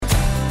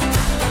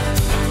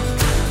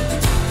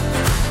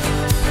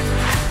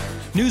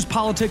News,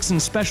 politics,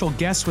 and special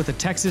guests with a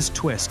Texas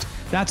twist.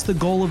 That's the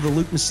goal of the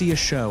Luke Macias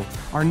Show.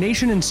 Our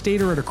nation and state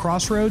are at a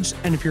crossroads,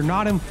 and if you're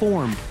not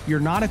informed,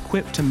 you're not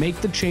equipped to make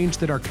the change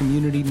that our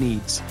community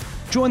needs.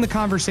 Join the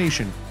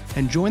conversation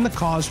and join the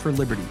cause for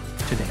liberty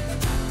today.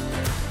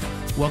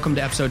 Welcome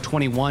to episode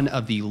 21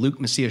 of the Luke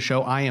Macias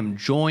Show. I am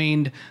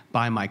joined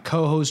by my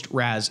co-host,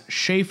 Raz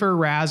Schaefer.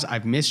 Raz,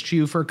 I've missed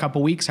you for a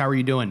couple weeks. How are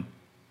you doing?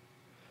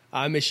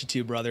 I miss you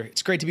too, brother.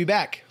 It's great to be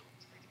back.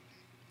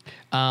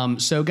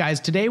 So guys,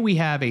 today we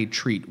have a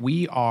treat.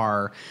 We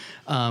are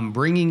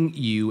bringing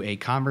you a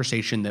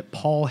conversation that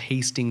Paul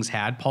Hastings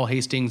had. Paul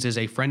Hastings is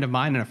a friend of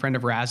mine and a friend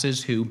of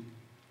Raz's who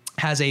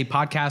has a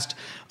podcast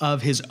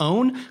of his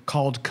own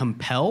called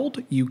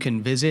Compelled. You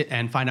can visit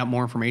and find out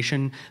more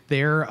information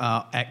there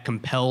at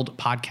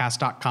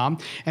compelledpodcast.com.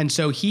 And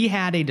so he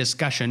had a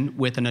discussion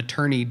with an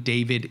attorney,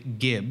 David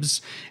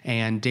Gibbs,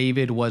 and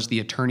David was the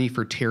attorney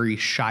for Terri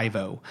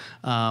Schiavo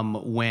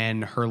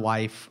when her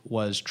life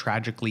was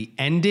tragically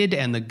ended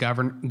and the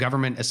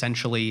government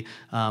essentially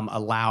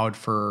allowed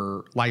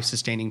for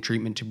life-sustaining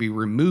treatment to be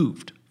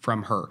removed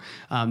from her.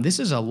 This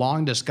is a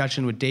long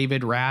discussion with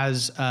David.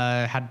 Raz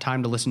had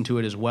time to listen to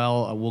it as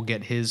well. We'll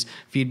get his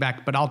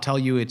feedback, but I'll tell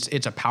you,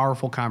 it's a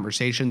powerful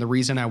conversation. The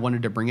reason I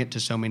wanted to bring it to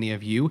so many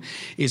of you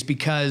is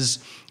because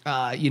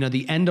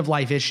the end of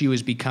life issue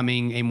is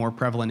becoming a more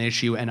prevalent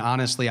issue. And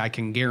honestly, I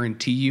can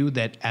guarantee you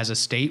that as a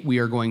state, we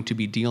are going to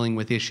be dealing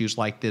with issues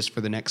like this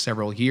for the next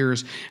several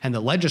years. And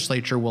the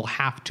legislature will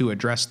have to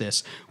address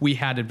this. We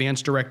had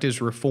advanced directives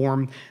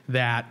reform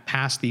that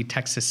passed the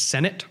Texas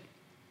Senate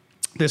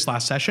this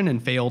last session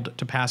and failed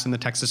to pass in the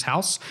Texas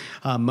House.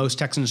 Most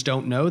Texans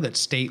don't know that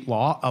state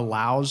law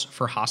allows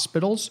for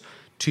hospitals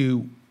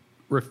to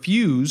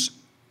refuse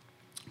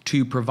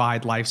to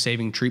provide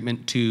life-saving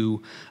treatment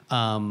to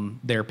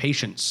their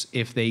patients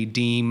if they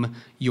deem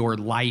your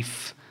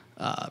life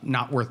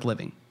not worth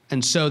living.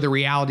 And so the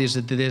reality is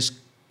that this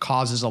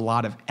causes a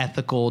lot of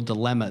ethical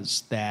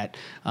dilemmas that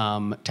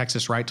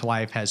Texas Right to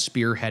Life has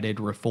spearheaded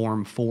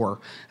reform for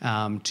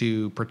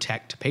to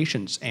protect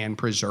patients and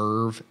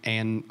preserve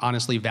and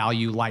honestly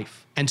value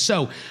life. And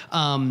so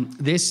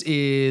this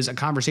is a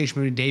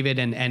conversation with David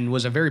and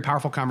was a very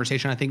powerful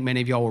conversation. I think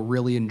many of y'all will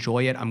really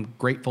enjoy it. I'm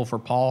grateful for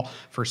Paul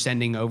for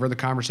sending over the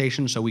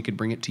conversation so we could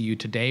bring it to you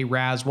today.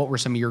 Raz, what were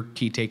some of your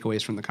key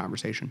takeaways from the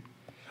conversation?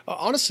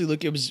 Honestly,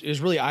 look, it was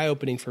really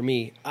eye-opening for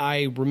me.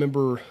 I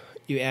remember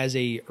as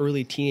a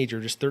early teenager,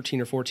 just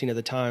 13 or 14 at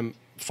the time,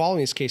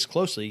 following this case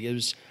closely. It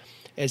was,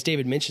 as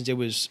David mentions, it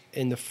was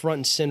in the front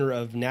and center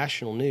of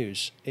national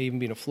news, even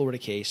being a Florida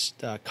case.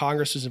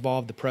 Congress was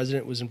involved, the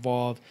president was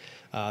involved,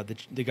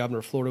 the governor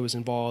of Florida was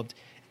involved,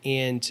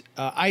 and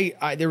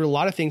there were a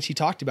lot of things he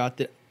talked about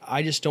that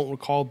I just don't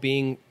recall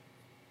being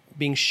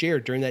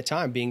shared during that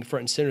time, being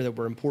front and center, that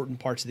were important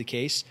parts of the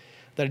case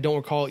that I don't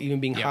recall even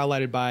being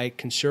highlighted by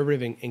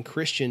conservative and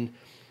Christian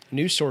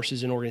news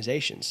sources and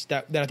organizations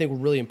that I think were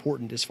really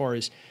important as far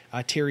as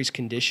Terri's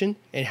condition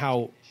and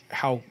how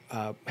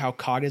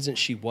cognizant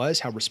she was,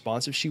 how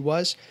responsive she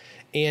was,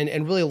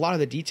 and really a lot of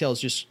the details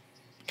just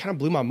kind of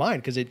blew my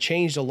mind because it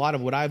changed a lot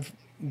of what I've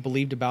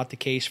believed about the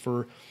case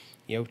for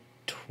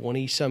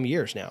 20 some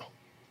years now.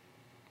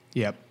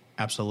 Yep.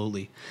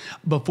 Absolutely.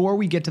 Before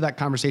we get to that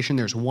conversation,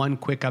 there's one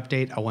quick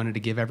update I wanted to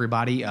give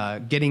everybody,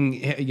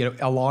 getting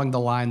along the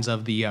lines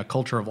of the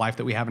culture of life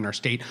that we have in our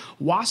state.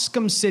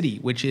 Wascom City,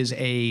 which is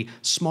a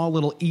small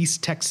little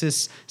East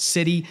Texas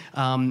city,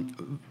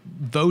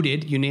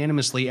 voted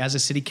unanimously as a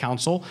city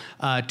council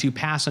to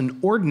pass an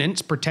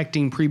ordinance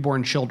protecting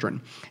preborn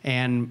children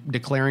and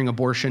declaring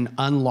abortion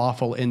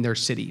unlawful in their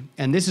city.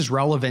 And this is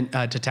relevant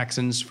to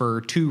Texans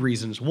for two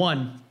reasons.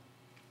 One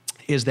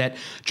is that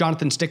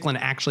Jonathan Stickland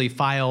actually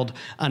filed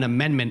an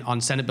amendment on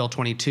Senate Bill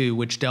 22,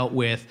 which dealt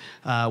with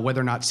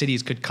whether or not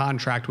cities could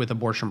contract with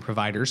abortion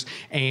providers.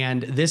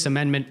 And this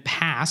amendment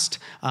passed.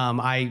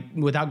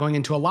 Without going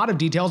into a lot of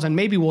details, and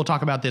maybe we'll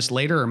talk about this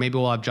later, or maybe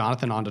we'll have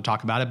Jonathan on to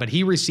talk about it, but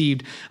he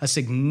received a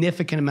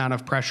significant amount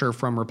of pressure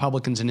from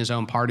Republicans in his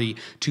own party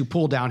to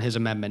pull down his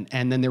amendment.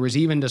 And then there was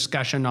even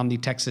discussion on the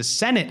Texas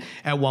Senate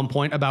at one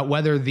point about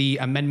whether the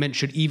amendment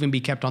should even be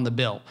kept on the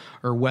bill,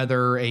 or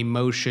whether a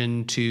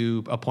motion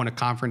to appoint a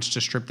conference to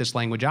strip this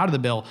language out of the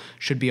bill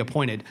should be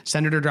appointed.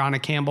 Senator Donna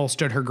Campbell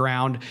stood her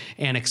ground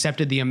and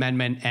accepted the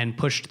amendment and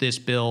pushed this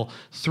bill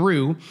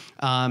through,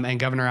 and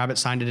Governor Abbott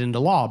signed it into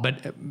law.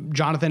 But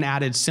Jonathan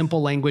added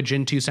simple language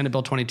into Senate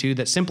Bill 22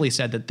 that simply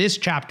said that this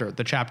chapter,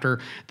 the chapter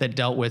that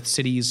dealt with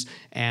cities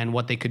and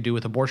what they could do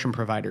with abortion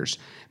providers,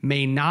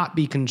 may not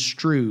be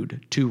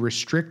construed to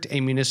restrict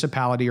a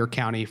municipality or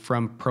county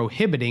from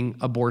prohibiting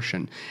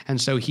abortion.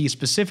 And so he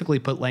specifically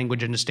put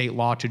language into state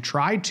law to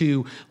try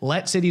to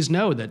let cities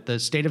know that the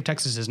state of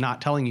Texas is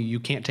not telling you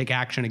can't take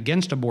action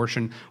against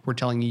abortion. We're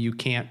telling you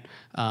can't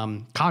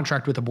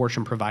contract with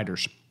abortion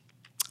providers.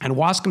 And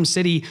Wascom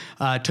City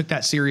took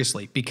that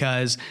seriously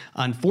because,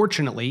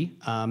 unfortunately,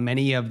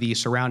 many of the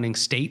surrounding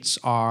states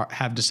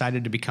have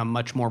decided to become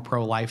much more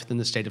pro-life than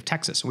the state of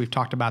Texas. And we've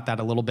talked about that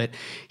a little bit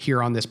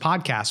here on this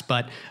podcast.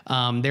 But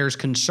there's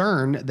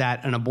concern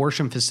that an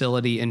abortion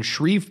facility in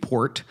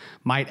Shreveport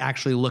might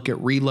actually look at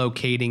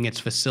relocating its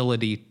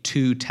facility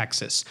to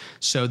Texas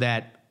so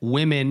that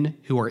women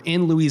who are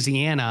in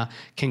Louisiana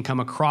can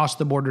come across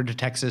the border to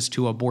Texas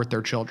to abort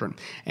their children.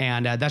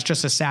 And that's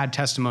just a sad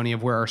testimony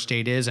of where our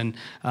state is. And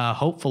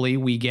hopefully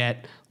we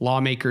get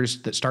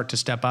lawmakers that start to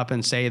step up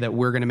and say that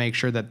we're going to make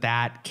sure that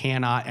that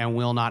cannot and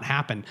will not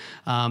happen.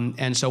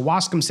 And so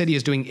Wascom City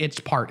is doing its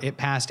part. It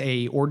passed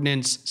a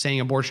ordinance saying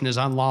abortion is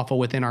unlawful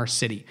within our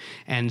city.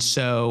 And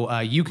so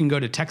you can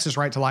go to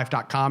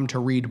texasrighttolife.com to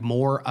read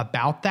more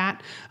about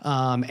that.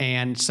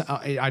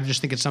 I just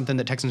think it's something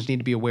that Texans need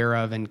to be aware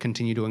of and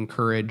continue to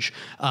encourage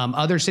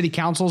other city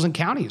councils and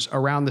counties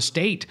around the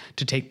state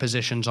to take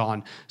positions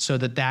on so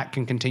that that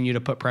can continue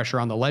to put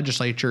pressure on the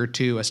legislature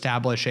to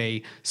establish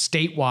a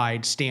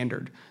statewide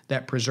standard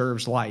that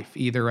preserves life,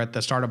 either at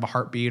the start of a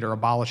heartbeat or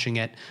abolishing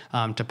it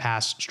to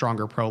pass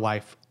stronger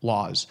pro-life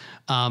laws.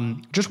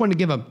 Just wanted to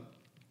give a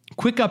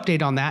quick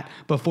update on that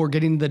before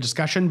getting to the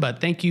discussion, but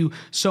thank you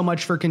so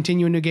much for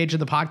continuing to engage in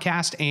the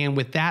podcast. And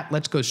with that,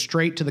 let's go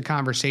straight to the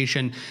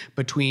conversation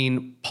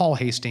between Paul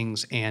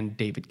Hastings and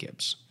David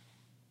Gibbs.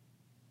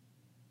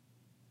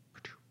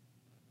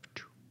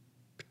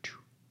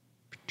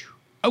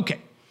 Okay.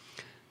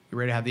 You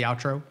ready to have the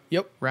outro?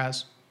 Yep.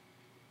 Raz?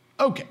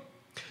 Okay.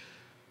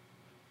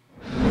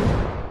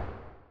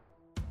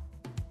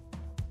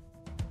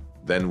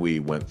 Then we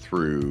went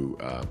through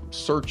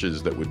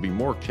searches that would be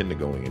more akin to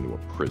going into a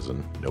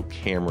prison. No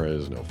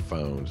cameras, no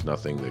phones,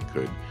 nothing that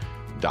could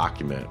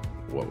document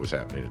what was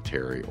happening to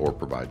Terry or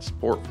provide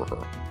support for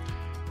her.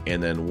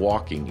 And then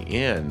walking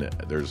in,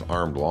 there's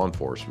armed law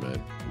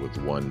enforcement with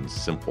one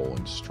simple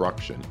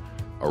instruction: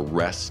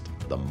 arrest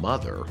the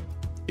mother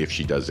if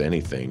she does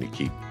anything to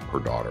keep her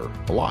daughter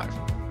alive.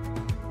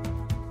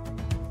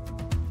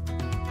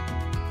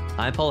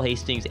 I'm Paul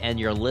Hastings, and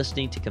you're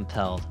listening to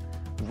Compelled.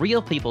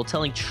 Real people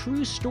telling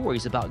true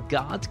stories about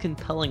God's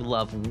compelling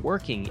love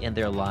working in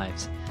their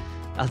lives.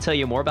 I'll tell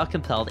you more about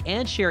Compelled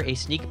and share a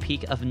sneak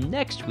peek of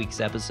next week's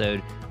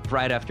episode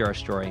right after our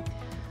story.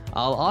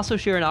 I'll also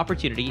share an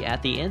opportunity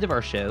at the end of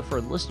our show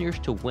for listeners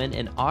to win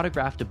an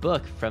autographed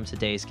book from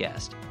today's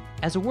guest.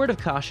 As a word of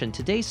caution,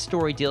 today's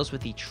story deals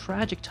with the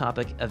tragic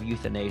topic of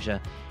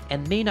euthanasia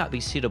and may not be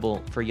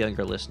suitable for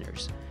younger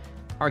listeners.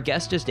 Our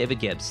guest is David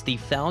Gibbs, the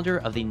founder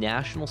of the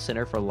National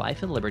Center for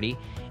Life and Liberty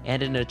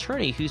and an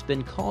attorney who's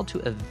been called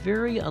to a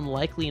very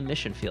unlikely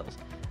mission field,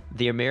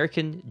 the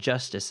American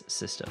justice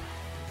system.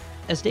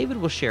 As David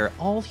will share,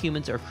 all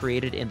humans are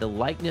created in the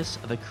likeness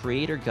of a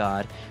creator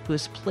God who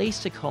has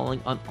placed a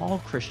calling on all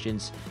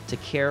Christians to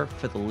care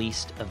for the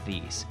least of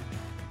these.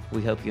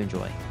 We hope you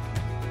enjoy.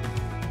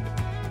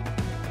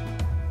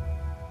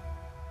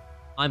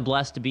 I'm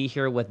blessed to be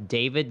here with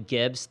David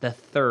Gibbs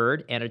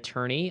III, an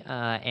attorney.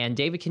 And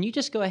David, can you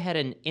just go ahead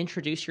and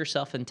introduce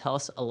yourself and tell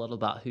us a little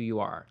about who you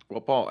are?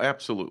 Well, Paul,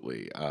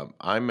 absolutely.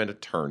 I'm an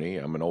attorney.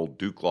 I'm an old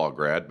Duke Law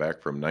grad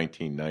back from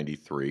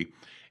 1993.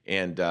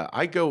 And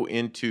I go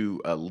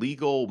into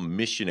legal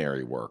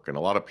missionary work. And a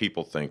lot of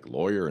people think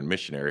lawyer and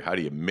missionary, how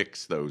do you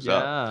mix those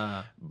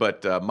up?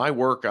 But my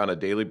work on a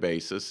daily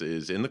basis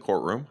is in the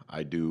courtroom.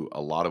 I do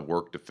a lot of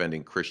work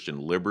defending Christian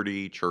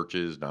liberty,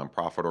 churches,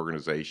 nonprofit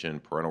organization,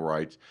 parental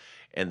rights.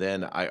 And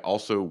then I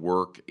also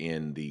work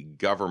in the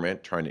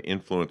government, trying to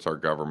influence our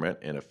government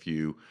in a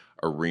few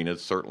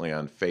arenas, certainly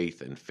on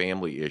faith and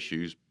family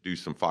issues. Do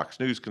some Fox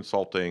News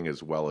consulting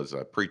as well as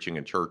preaching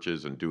in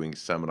churches and doing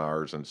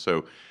seminars. And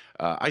so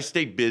I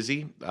stayed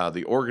busy.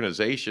 The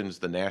organization's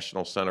the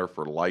National Center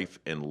for Life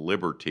and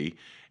Liberty,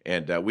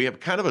 and we have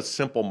kind of a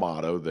simple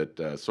motto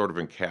that sort of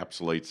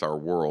encapsulates our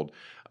world.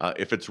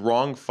 If it's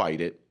wrong,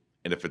 fight it,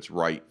 and if it's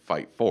right,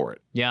 fight for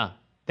it. Yeah,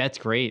 that's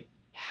great.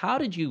 How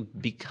did you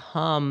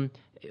become,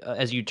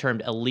 as you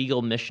termed, a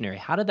legal missionary?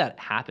 How did that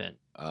happen?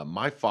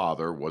 My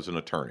father was an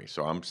attorney,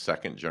 so I'm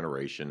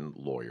second-generation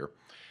lawyer,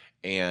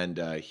 and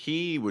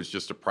he was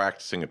just a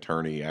practicing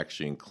attorney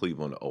actually in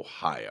Cleveland,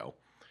 Ohio.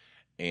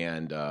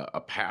 And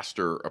a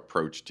pastor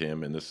approached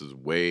him, and this is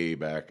way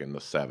back in the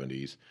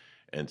 70s,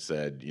 and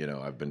said,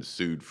 I've been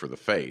sued for the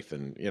faith.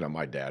 And,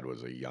 my dad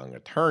was a young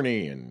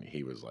attorney, and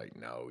he was like,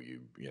 no,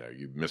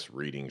 you're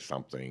misreading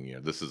something.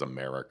 This is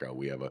America.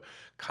 We have a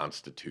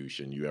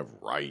constitution. You have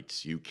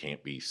rights. You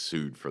can't be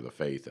sued for the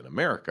faith in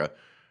America.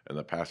 And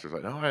the pastor's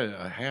like, no,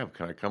 I have.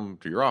 Can I come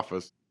to your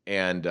office?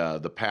 And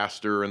the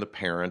pastor and the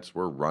parents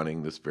were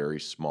running this very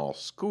small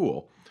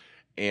school.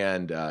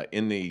 And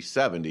in the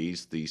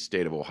 70s, the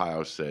state of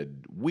Ohio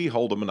said, we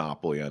hold a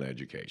monopoly on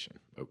education.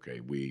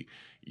 Okay,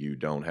 you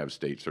don't have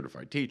state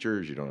certified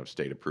teachers, you don't have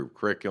state approved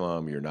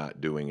curriculum, you're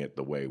not doing it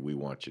the way we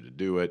want you to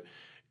do it,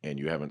 and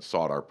you haven't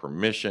sought our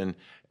permission,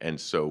 and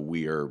so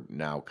we are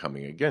now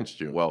coming against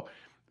you. Well,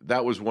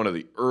 that was one of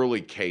the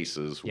early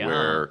cases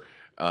where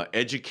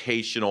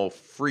educational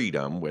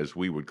freedom, as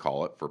we would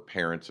call it, for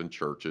parents and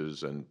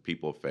churches and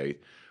people of faith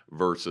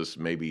versus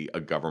maybe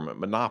a government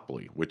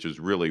monopoly, which is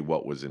really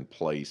what was in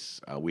place.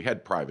 We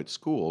had private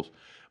schools,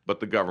 but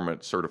the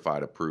government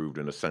certified, approved,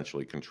 and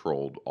essentially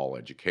controlled all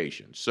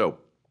education. So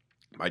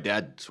my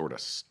dad sort of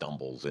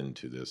stumbles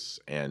into this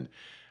and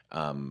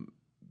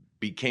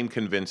became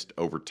convinced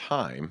over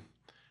time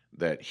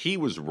that he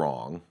was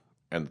wrong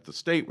and that the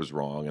state was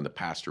wrong and the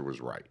pastor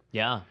was right.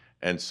 Yeah.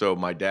 And so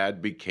my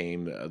dad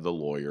became the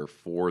lawyer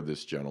for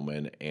this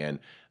gentleman, and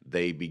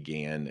they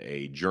began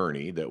a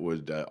journey that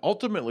would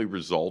ultimately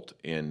result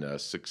in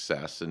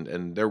success.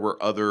 And there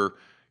were other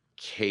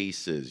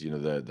cases.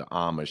 The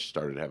Amish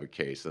started to have a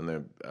case, and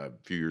then a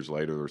few years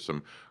later, there were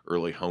some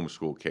early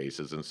homeschool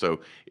cases. And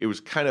so it was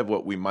kind of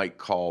what we might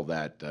call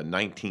that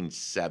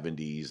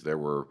 1970s. There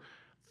were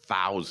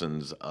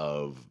thousands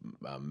of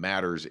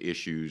matters,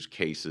 issues,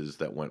 cases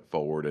that went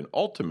forward and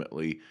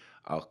ultimately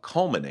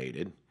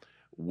culminated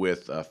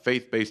with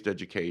faith-based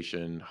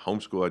education,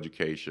 homeschool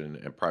education,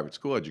 and private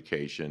school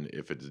education,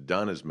 if it's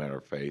done as a matter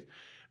of faith,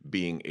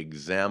 being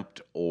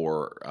exempt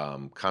or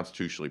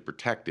constitutionally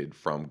protected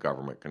from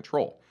government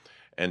control.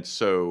 And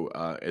so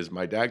as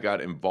my dad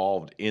got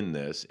involved in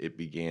this, it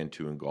began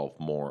to engulf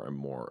more and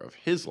more of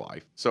his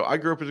life. So I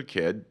grew up as a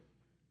kid.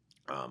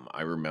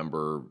 I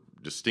remember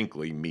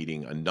distinctly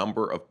meeting a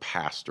number of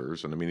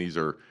pastors. And I mean, these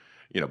are,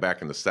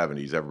 back in the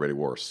 70s, everybody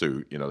wore a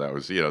suit. That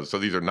was, so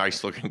these are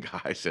nice looking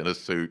guys in a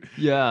suit.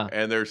 Yeah.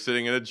 And they're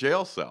sitting in a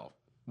jail cell.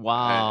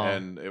 Wow.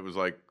 And it was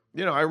like,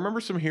 I remember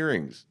some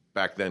hearings.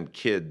 Back then,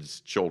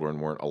 children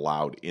weren't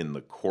allowed in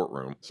the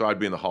courtroom. So I'd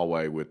be in the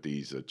hallway with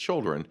these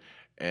children,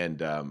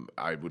 and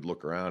I would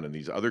look around, and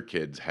these other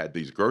kids had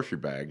these grocery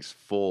bags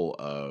full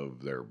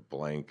of their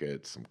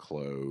blankets, some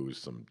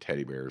clothes, some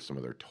teddy bears, some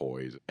of their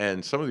toys.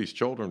 And some of these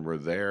children were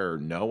there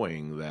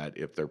knowing that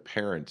if their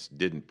parents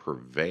didn't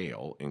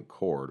prevail in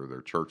court or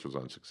their church was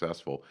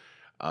unsuccessful,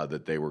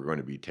 that they were going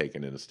to be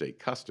taken into state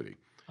custody.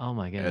 Oh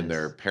my goodness. And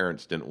their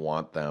parents didn't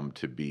want them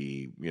to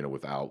be,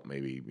 without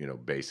maybe,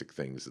 basic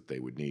things that they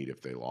would need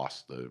if they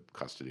lost the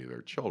custody of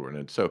their children.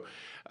 And so,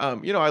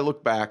 I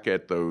look back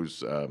at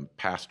those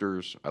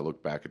pastors, I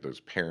look back at those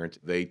parents.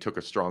 They took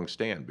a strong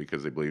stand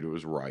because they believed it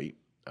was right,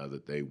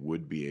 that they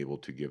would be able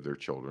to give their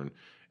children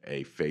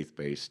a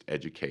faith-based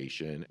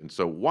education. And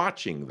so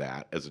watching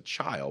that as a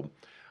child,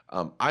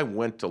 I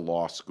went to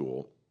law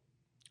school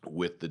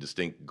with the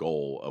distinct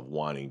goal of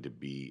wanting to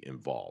be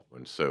involved.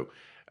 And so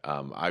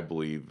I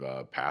believe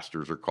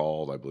pastors are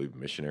called. I believe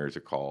missionaries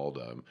are called.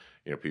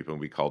 People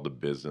can be called to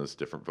business,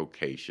 different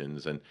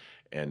vocations,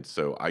 and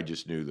so I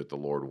just knew that the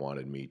Lord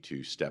wanted me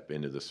to step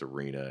into this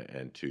arena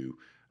and to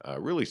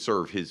really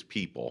serve His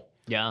people.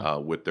 Yeah.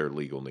 With their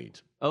legal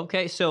needs.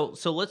 Okay, so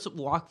let's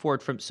walk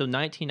forward from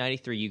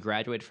 1993. You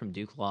graduated from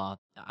Duke Law.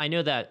 I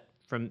know that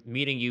from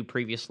meeting you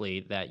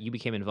previously that you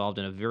became involved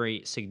in a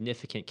very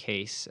significant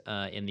case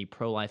in the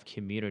pro-life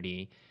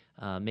community.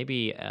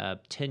 Maybe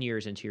 10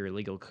 years into your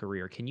legal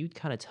career. Can you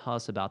kind of tell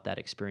us about that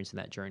experience and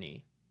that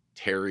journey?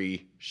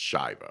 Terry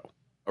Schiavo.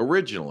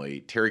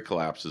 Originally, Terry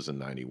collapses in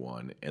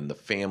 91, and the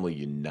family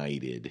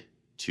united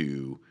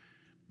to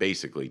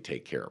basically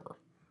take care of her.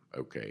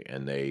 Okay,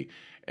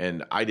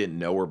 and I didn't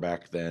know her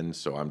back then,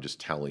 so I'm just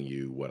telling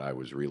you what I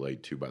was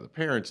relayed to by the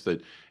parents,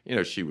 that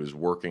she was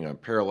working on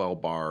parallel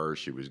bars,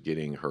 she was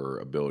getting her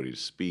ability to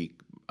speak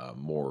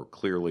more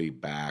clearly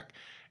back,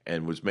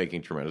 and was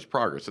making tremendous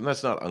progress. And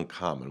that's not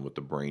uncommon with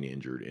the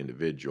brain-injured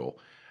individual,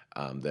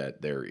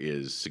 that there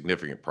is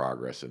significant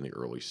progress in the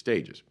early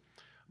stages.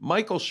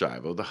 Michael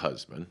Schiavo, the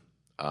husband,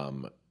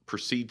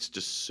 proceeds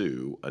to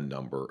sue a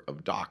number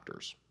of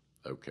doctors,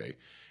 okay?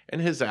 And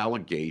his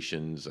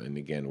allegations, and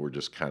again, we're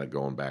just kind of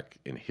going back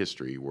in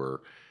history,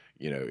 were,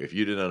 if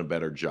you'd have done a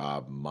better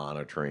job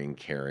monitoring,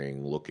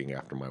 caring, looking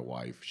after my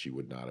wife, she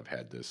would not have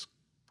had this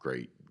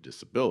great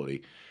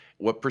disability.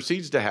 What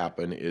proceeds to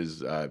happen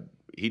is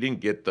he didn't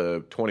get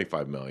the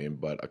 $25 million,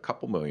 but a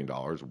couple $1 million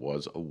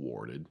was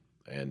awarded,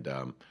 and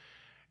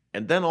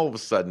then all of a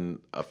sudden,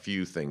 a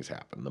few things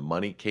happened. The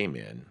money came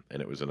in,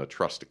 and it was in a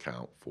trust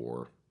account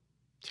for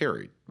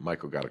Terry.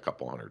 Michael got a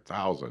couple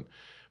 $100,000,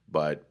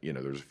 but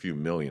there's a few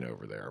million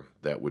over there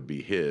that would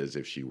be his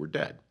if she were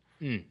dead.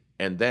 Mm.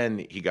 And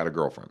then he got a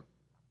girlfriend,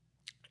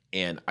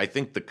 and I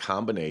think the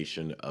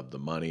combination of the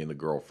money and the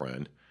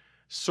girlfriend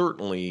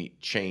certainly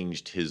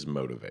changed his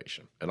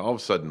motivation. And all of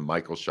a sudden,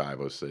 Michael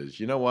Schiavo says,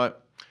 you know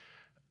what?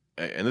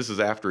 And this is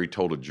after he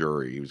told a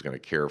jury he was going to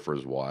care for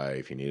his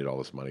wife. He needed all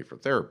this money for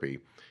therapy.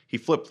 He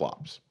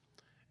flip-flops.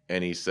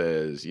 And he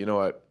says, you know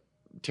what?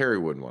 Terry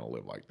wouldn't want to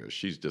live like this.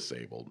 She's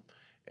disabled.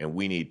 And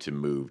we need to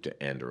move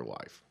to end her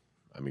life.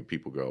 I mean,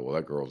 people go, well,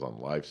 that girl's on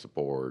life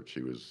support.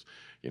 She was,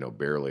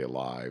 barely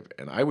alive.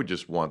 And I would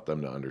just want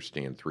them to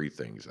understand three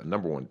things. And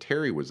number one,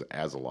 Terry was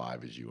as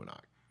alive as you and I.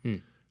 Hmm.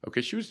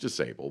 Okay, she was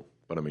disabled,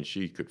 but I mean,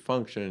 she could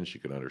function, she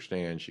could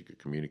understand, she could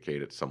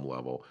communicate at some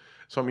level.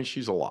 So, I mean,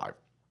 she's alive.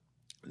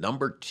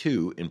 Number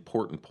two,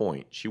 important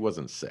point, she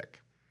wasn't sick.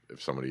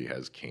 If somebody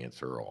has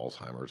cancer or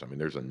Alzheimer's, I mean,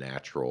 there's a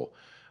natural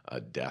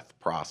death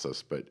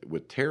process. But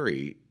with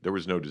Terry, there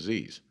was no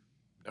disease,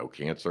 no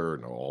cancer,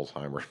 no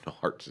Alzheimer's, no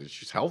heart disease.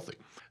 She's healthy.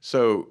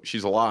 So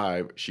she's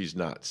alive. She's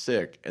not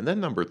sick. And then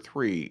number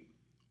three,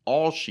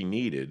 all she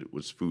needed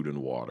was food and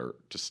water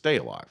to stay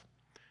alive.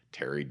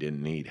 Terry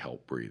didn't need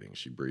help breathing.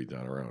 She breathed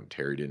on her own.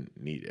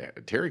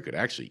 Terry could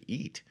actually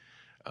eat.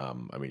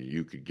 I mean,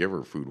 you could give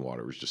her food and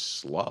water. It was just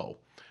slow.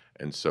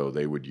 And so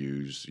they would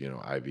use,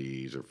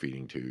 IVs or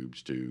feeding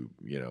tubes to,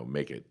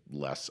 make it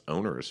less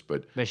onerous.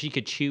 But she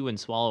could chew and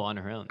swallow on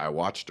her own. I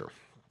watched her.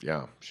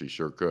 Yeah, she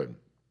sure could.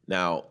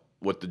 Now,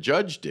 what the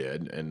judge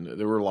did, and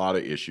there were a lot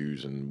of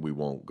issues, and we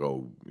won't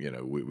go,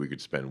 we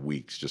could spend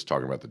weeks just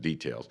talking about the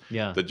details.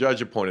 Yeah. The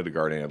judge appointed a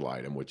guardian ad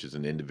litem, which is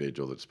an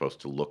individual that's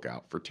supposed to look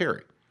out for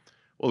Terry.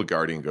 Well, the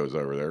guardian goes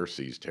over there,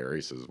 sees Terry,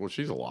 says, well,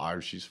 she's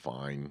alive, she's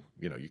fine.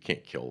 You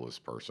can't kill this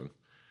person.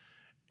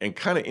 And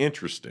kind of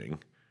interesting,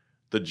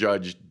 the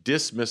judge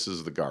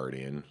dismisses the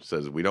guardian,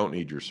 says, we don't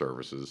need your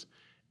services,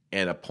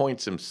 and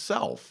appoints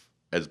himself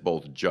as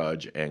both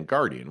judge and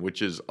guardian,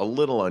 which is a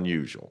little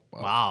unusual.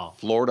 Wow.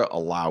 Florida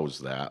allows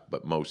that,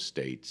 but most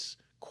states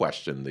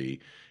question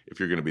if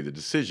you're going to be the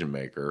decision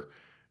maker,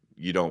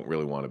 you don't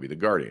really want to be the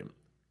guardian.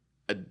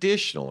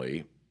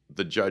 Additionally,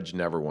 the judge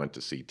never went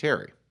to see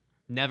Terry.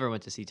 Never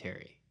went to see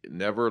Terry.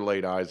 Never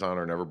laid eyes on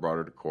her, never brought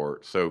her to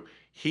court. So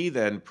he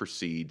then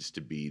proceeds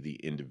to be the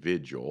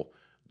individual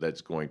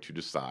that's going to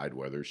decide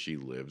whether she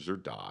lives or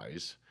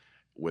dies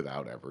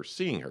without ever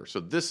seeing her.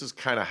 So this is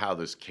kind of how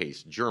this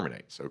case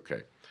germinates.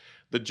 Okay.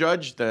 The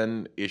judge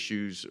then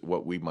issues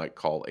what we might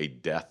call a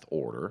death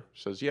order,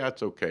 says, yeah,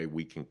 it's okay,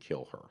 we can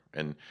kill her.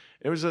 And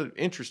it was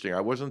interesting.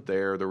 I wasn't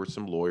there. There were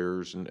some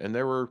lawyers and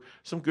there were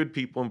some good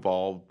people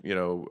involved,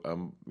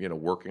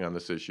 working on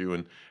this issue.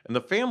 And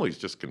the family's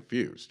just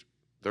confused.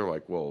 They're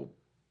like, well,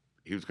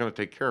 he was going to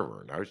take care of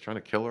her. Now he's trying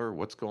to kill her.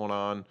 What's going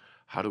on?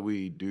 How do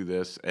we do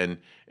this? And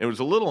it was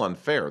a little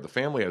unfair. The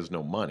family has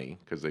no money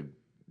because they've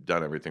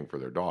done everything for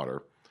their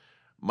daughter.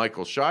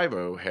 Michael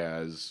Shivo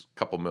has a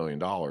couple $1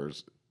 million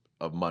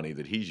of money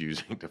that he's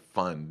using to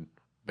fund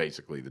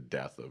basically the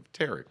death of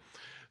Terry.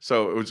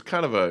 So it was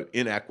kind of an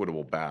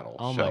inequitable battle,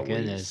 shall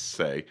we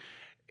say.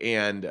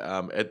 And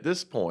at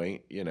this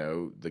point,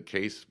 the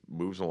case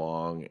moves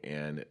along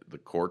and the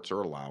courts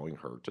are allowing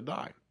her to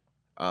die.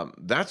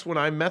 That's when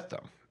I met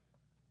them.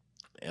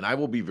 And I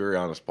will be very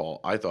honest, Paul,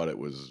 I thought it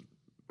was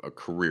a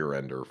career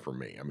ender for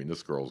me. I mean,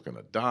 this girl's going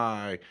to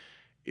die.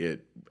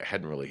 It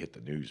hadn't really hit the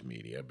news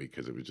media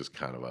because it was just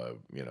kind of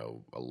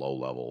a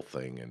low-level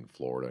thing in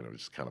Florida, and it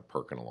was just kind of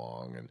perking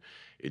along, and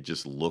it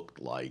just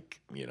looked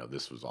like,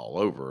 this was all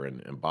over.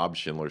 And Bob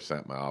Schindler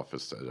sat in my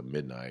office at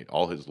midnight.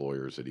 All his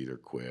lawyers had either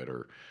quit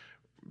or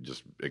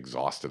just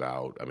exhausted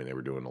out. I mean, they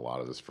were doing a lot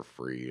of this for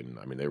free, and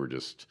I mean, they were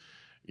just,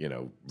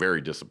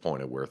 very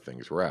disappointed where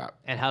things were at.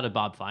 And how did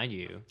Bob find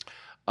you?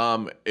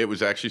 It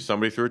was actually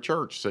somebody through a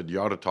church said, you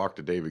ought to talk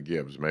to David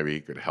Gibbs. Maybe he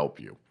could help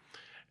you.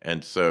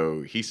 And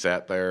so he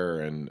sat there,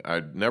 and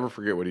I'd never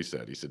forget what he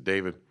said. He said,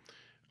 David,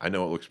 I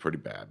know it looks pretty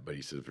bad, but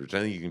he said, if there's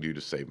anything you can do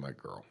to save my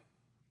girl,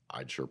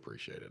 I'd sure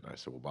appreciate it. And I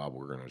said, well, Bob,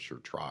 we're going to sure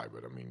try.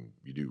 But, I mean,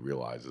 you do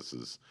realize this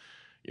is,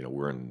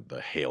 we're in the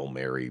Hail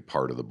Mary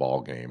part of the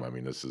ball game. I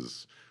mean, this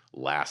is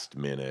last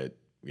minute.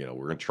 We're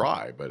going to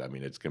try, but, I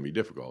mean, it's going to be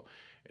difficult.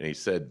 And he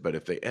said, but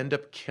if they end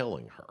up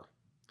killing her,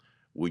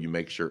 will you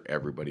make sure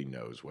everybody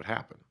knows what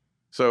happened?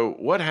 So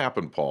what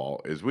happened,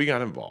 Paul, is we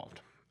got involved.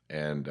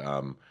 And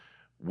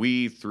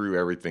we threw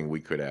everything we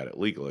could at it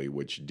legally,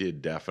 which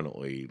did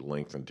definitely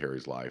lengthen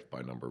Terry's life by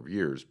a number of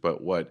years.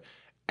 But what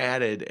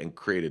added and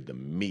created the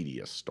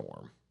media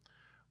storm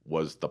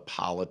was the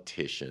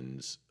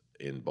politicians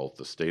in both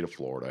the state of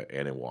Florida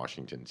and in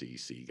Washington,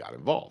 D.C. got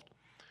involved.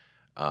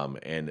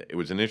 And it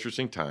was an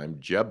interesting time.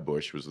 Jeb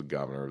Bush was the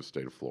governor of the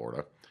state of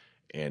Florida,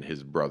 and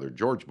his brother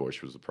George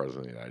Bush was the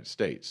president of the United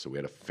States. So we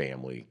had a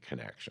family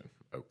connection.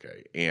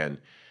 Okay. And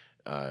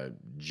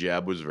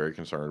Jeb was very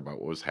concerned about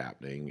what was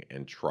happening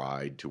and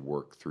tried to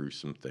work through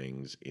some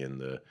things in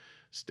the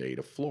state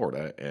of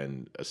Florida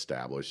and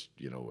established,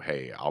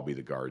 hey, I'll be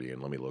the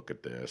guardian. Let me look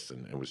at this,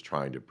 and was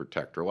trying to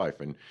protect her life.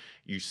 And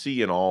you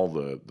see in all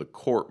the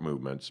court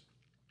movements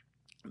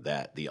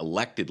that the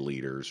elected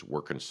leaders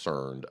were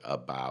concerned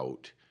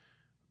about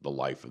the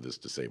life of this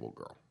disabled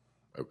girl.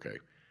 Okay.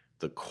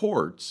 The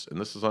courts, and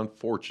this is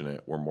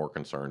unfortunate, were more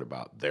concerned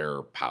about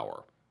their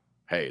power.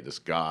 Hey, this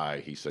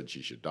guy, he said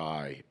she should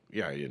die.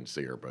 Yeah, I didn't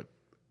see her, but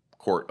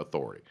court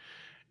authority.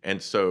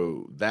 And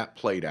so that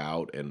played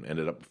out and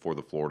ended up before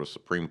the Florida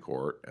Supreme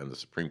Court, and the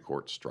Supreme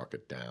Court struck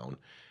it down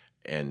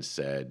and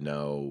said,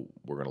 no,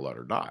 we're going to let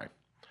her die.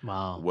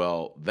 Wow.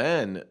 Well,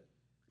 then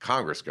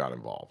Congress got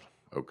involved.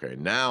 Okay,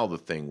 now the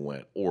thing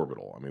went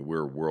orbital. I mean,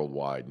 we're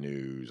worldwide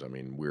news. I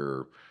mean,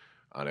 we're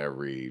on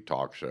every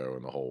talk show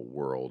in the whole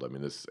world. I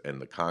mean,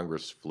 and the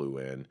Congress flew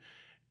in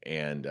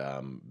and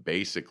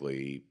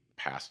basically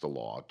passed a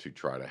law to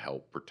try to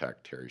help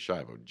protect Terry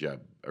Shivo.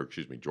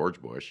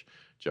 George Bush,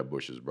 Jeb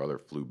Bush's brother,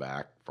 flew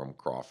back from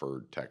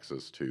Crawford,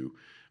 Texas, to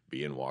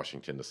be in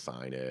Washington to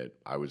sign it.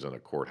 I was in a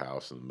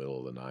courthouse in the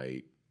middle of the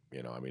night.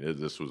 I mean,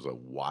 this was a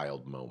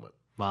wild moment.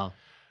 Wow.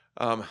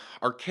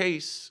 Our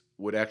case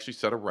would actually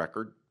set a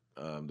record.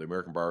 The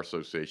American Bar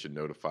Association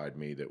notified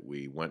me that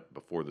we went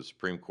before the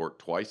Supreme Court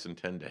twice in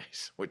 10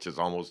 days, which is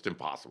almost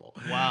impossible.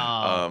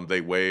 Wow.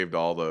 They waived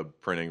all the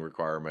printing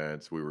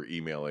requirements. We were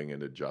emailing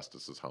into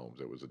justices'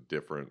 homes. It was a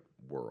different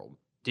world.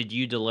 Did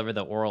you deliver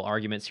the oral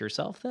arguments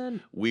yourself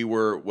then? We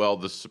were, well,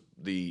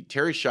 the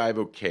Terry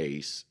Schiavo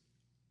case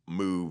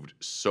moved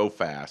so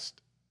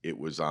fast. It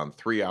was on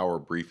 3-hour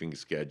briefing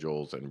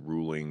schedules and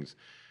rulings.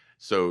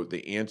 So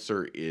the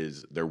answer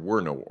is there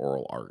were no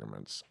oral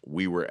arguments.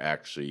 We were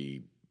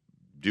actually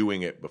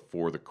doing it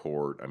before the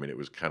court. I mean, it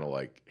was kind of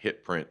like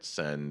hit, print,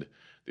 send.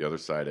 The other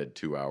side had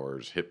 2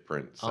 hours, hit,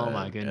 print, send. Oh,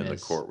 my And the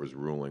goodness. court was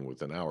ruling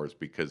within hours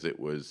because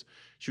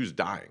she was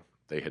dying.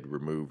 They had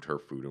removed her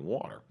food and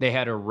water. They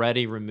had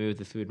already removed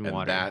the food and And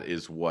water. that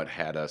is what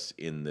had us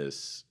in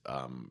this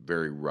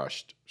very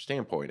rushed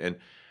standpoint. And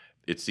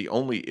it's the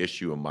only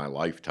issue in my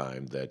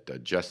lifetime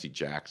that Jesse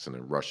Jackson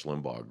and Rush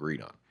Limbaugh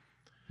agreed on.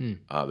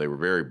 They were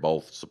very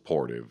both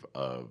supportive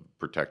of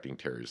protecting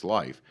Terry's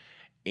life.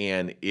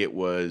 And it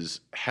was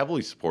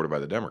heavily supported by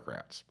the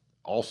Democrats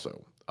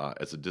also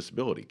as a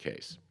disability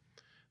case.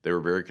 They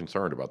were very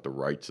concerned about the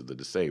rights of the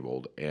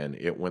disabled. And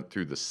it went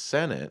through the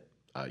Senate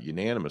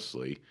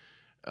unanimously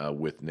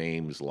with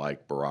names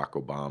like Barack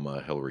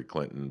Obama, Hillary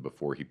Clinton,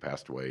 before he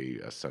passed away,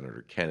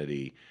 Senator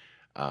Kennedy.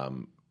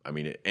 I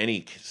mean,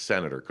 any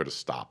senator could have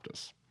stopped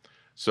us.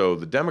 So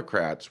the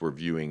Democrats were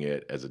viewing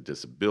it as a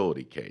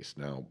disability case.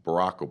 Now,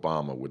 Barack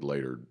Obama would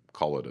later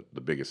call it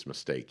the biggest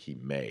mistake he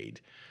made.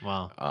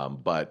 Wow.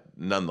 But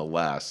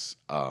nonetheless,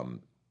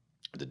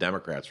 the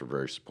Democrats were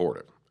very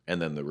supportive.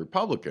 And then the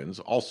Republicans,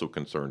 also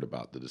concerned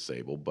about the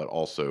disabled, but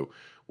also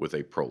with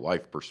a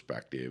pro-life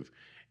perspective.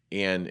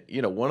 And,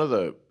 one of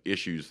the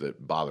issues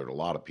that bothered a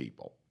lot of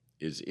people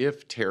is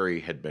if Terry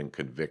had been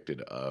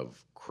convicted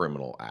of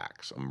criminal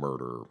acts, a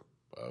murder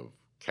of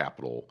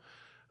capital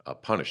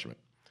punishment,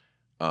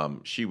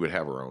 she would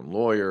have her own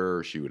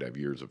lawyer. She would have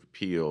years of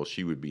appeal.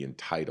 She would be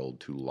entitled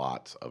to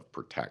lots of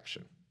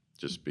protection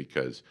just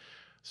because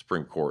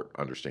Supreme Court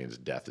understands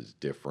death is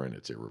different.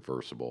 It's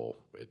irreversible.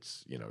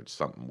 It's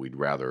something we'd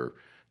rather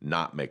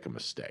not make a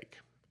mistake.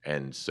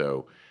 And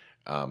so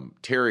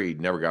Terry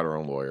never got her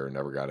own lawyer,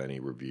 never got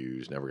any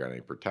reviews, never got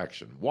any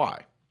protection.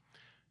 Why?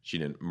 She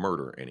didn't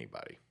murder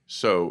anybody.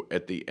 So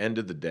at the end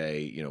of the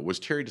day, was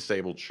Terry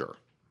disabled? Sure.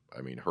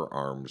 I mean, her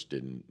arms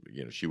didn't,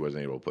 she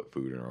wasn't able to put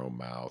food in her own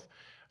mouth.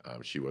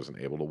 She wasn't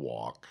able to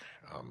walk.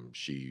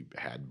 She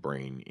had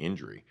brain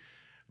injury.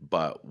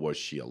 But was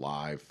she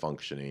alive,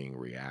 functioning,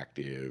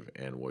 reactive,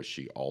 and was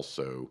she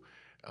also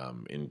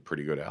in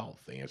pretty good health?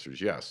 The answer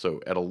is yes.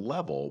 So at a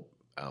level,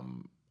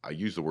 I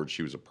use the word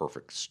she was a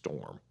perfect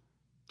storm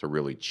to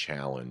really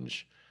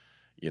challenge,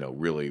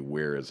 really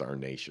where is our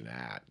nation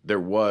at? There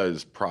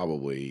was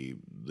probably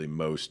the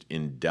most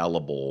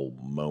indelible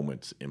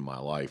moments in my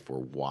life were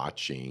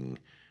watching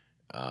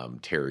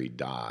Terry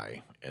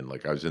die. And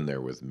like I was in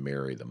there with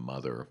Mary, the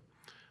mother,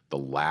 the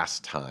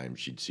last time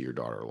she'd see her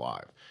daughter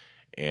alive.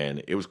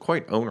 And it was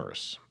quite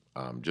onerous.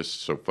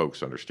 Just so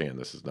folks understand,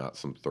 this is not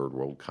some third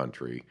world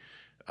country.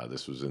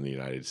 This was in the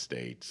United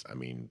States. I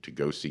mean, to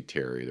go see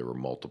Terry, there were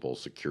multiple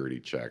security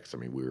checks. I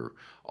mean, we were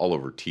all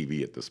over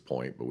TV at this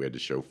point, but we had to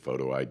show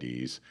photo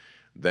IDs.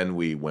 Then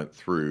we went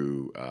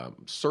through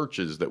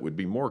searches that would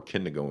be more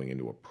akin to going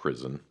into a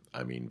prison.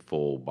 I mean,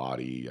 full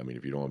body. I mean,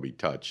 if you don't want to be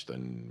touched,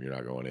 then you're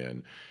not going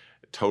in.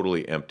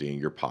 Totally emptying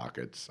your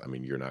pockets. I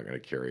mean, you're not going to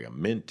carry a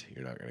mint.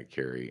 You're not going to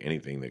carry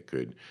anything that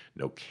could,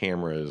 no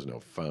cameras, no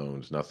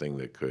phones, nothing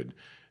that could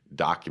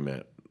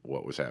document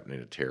what was happening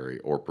to Terry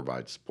or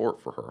provide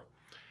support for her.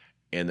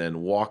 And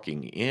then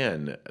walking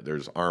in,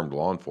 there's armed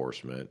law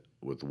enforcement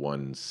with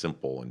one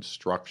simple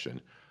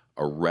instruction: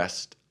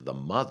 arrest the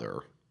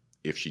mother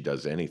if she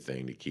does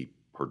anything to keep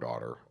her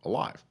daughter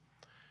alive.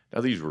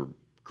 Now, these were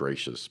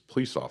gracious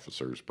police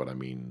officers, but I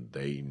mean,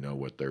 they know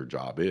what their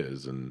job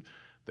is, and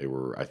they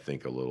were, I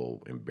think, a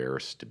little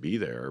embarrassed to be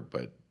there,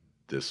 but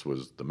this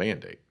was the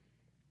mandate.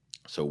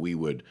 So we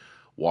would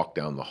walk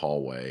down the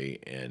hallway,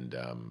 and,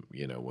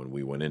 when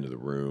we went into the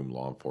room,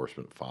 law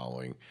enforcement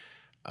following,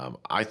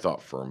 I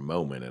thought for a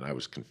moment, and I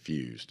was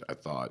confused. I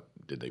thought,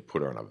 did they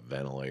put her on a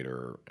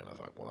ventilator? And I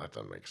thought, well, that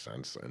doesn't make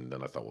sense. And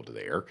then I thought, well, did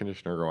the air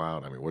conditioner go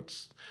out? I mean,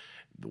 what's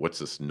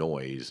this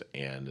noise?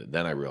 And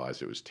then I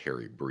realized it was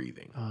Terry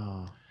breathing.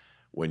 Oh.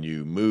 When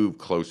you move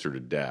closer to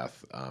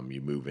death,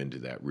 you move into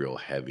that real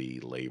heavy,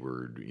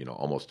 labored,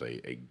 almost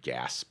a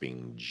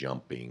gasping,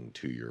 jumping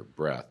to your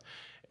breath,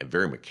 and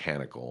very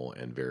mechanical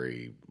and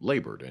very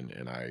labored.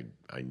 And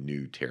I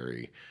knew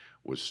Terry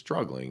was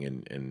struggling,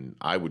 and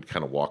I would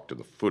kind of walk to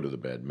the foot of the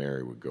bed.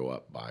 Mary would go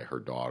up by her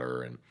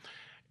daughter,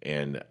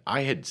 and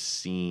I had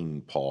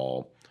seen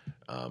Paul,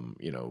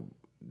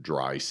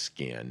 dry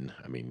skin.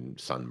 I mean,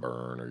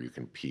 sunburn, or you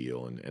can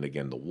peel, and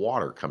again, the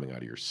water coming out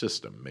of your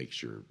system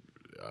makes you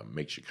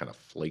kind of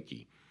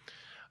flaky.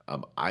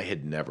 I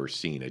had never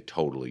seen a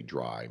totally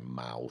dry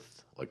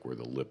mouth, like where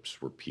the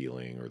lips were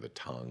peeling or the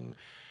tongue.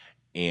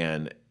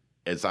 And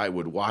as I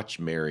would watch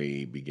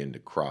Mary begin to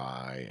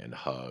cry and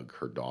hug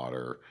her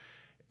daughter,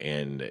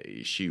 And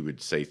she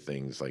would say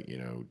things like,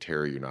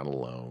 Terry, you're not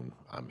alone.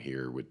 I'm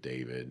here with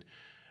David.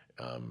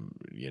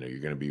 You're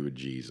going to be with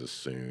Jesus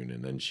soon.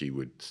 And then she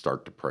would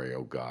start to pray,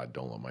 oh God,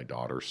 don't let my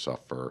daughter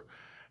suffer.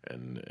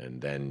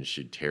 And then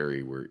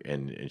Terry,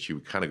 and she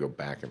would kind of go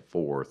back and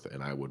forth.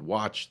 And I would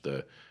watch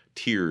the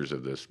tears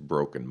of this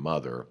broken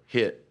mother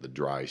hit the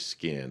dry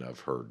skin of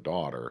her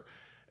daughter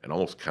and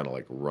almost kind of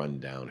like run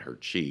down her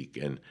cheek.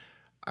 And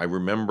I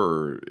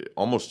remember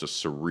almost a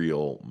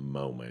surreal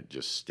moment,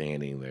 just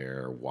standing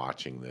there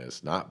watching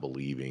this, not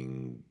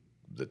believing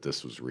that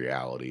this was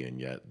reality, and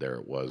yet there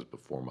it was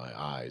before my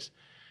eyes.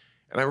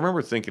 And I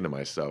remember thinking to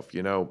myself,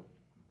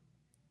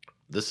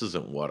 this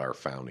isn't what our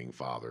founding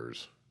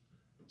fathers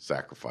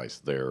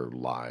sacrificed their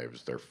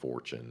lives, their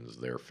fortunes,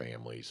 their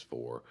families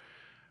for.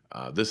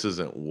 This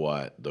isn't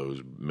what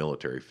those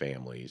military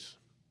families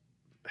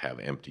have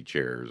empty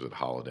chairs at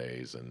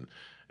holidays and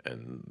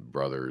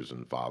brothers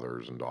and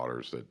fathers and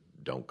daughters that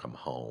don't come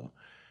home.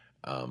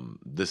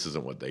 This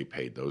isn't what they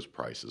paid those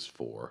prices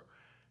for.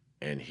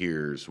 And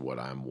here's what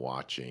I'm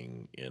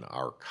watching in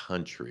our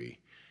country.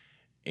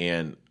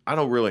 And I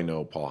don't really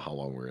know, Paul, how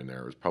long we were in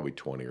there. It was probably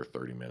 20 or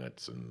 30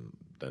 minutes. And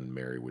then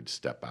Mary would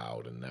step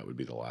out, and that would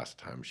be the last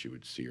time she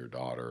would see her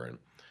daughter. And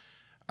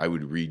I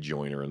would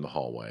rejoin her in the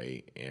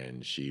hallway.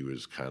 And she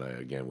was kind of,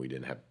 again, we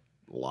didn't have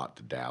a lot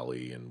to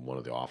dally. And one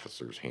of the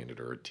officers handed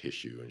her a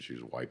tissue, and she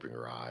was wiping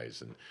her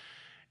eyes.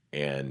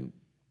 And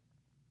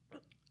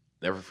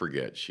never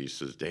forget, she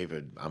says,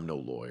 David, I'm no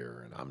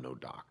lawyer and I'm no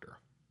doctor.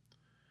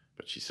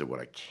 But she said, what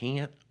I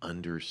can't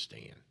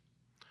understand,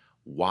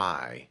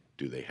 why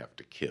do they have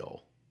to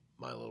kill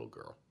my little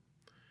girl?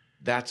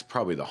 That's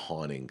probably the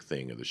haunting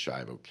thing of the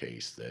Shivo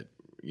case that,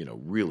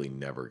 really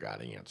never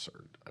got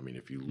answered. I mean,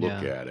 if you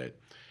look at it,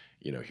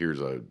 here's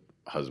a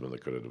husband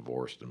that could have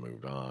divorced and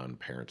moved on.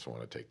 Parents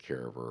want to take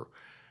care of her.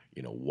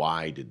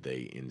 Why did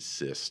they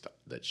insist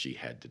that she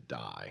had to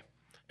die?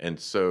 And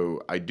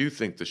so I do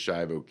think the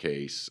Shivo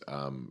case,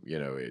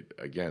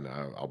 again,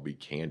 I'll be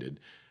candid.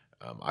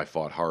 I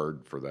fought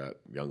hard for that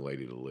young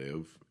lady to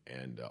live,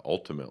 and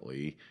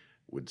ultimately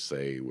would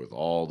say with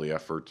all the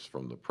efforts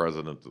from the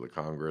president to the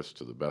Congress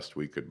to the best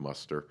we could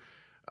muster,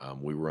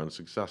 we were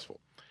unsuccessful.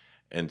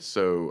 And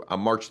so on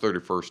March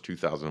 31st,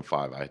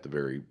 2005, I had the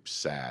very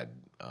sad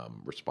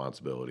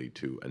responsibility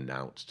to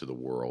announce to the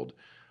world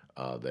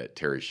that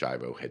Terry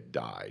Shivo had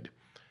died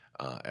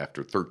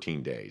after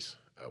 13 days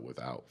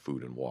without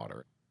food and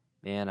water.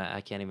 Man,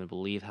 I can't even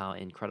believe how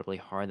incredibly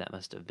hard that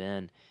must have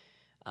been.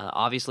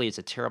 Obviously, it's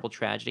a terrible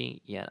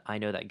tragedy, yet I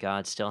know that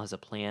God still has a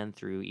plan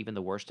through even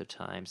the worst of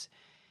times.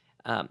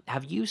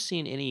 Have you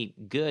seen any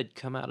good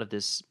come out of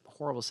this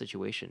horrible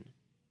situation?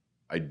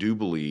 I do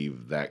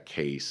believe that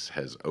case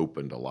has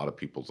opened a lot of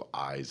people's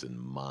eyes and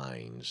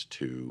minds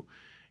to,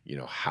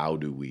 how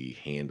do we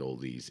handle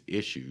these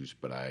issues?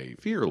 But I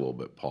fear a little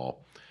bit,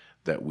 Paul,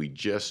 that we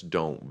just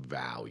don't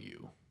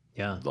value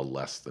the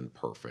less than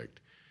perfect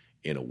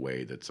in a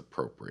way that's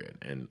appropriate.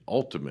 And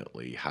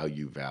ultimately, how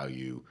you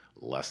value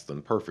less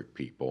than perfect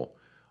people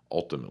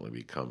ultimately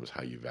becomes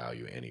how you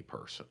value any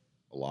person.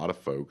 A lot of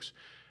folks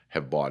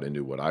have bought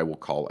into what I will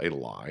call a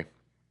lie.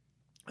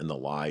 And the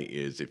lie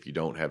is if you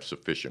don't have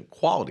sufficient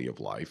quality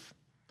of life,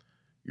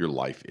 your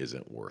life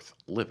isn't worth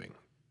living.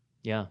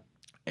 Yeah.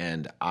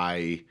 And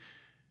I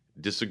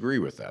disagree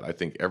with that. I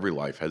think every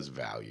life has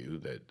value,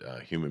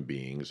 that human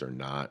beings are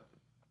not,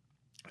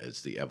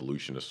 as the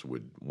evolutionists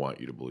would want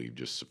you to believe,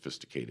 just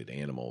sophisticated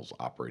animals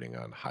operating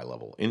on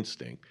high-level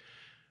instinct,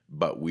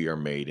 but we are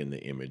made in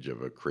the image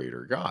of a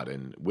creator God.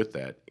 And with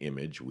that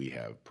image, we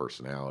have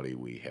personality,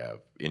 we have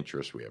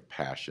interest, we have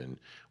passion,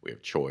 we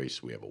have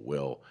choice, we have a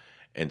will.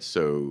 And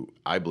so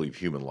I believe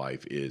human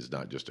life is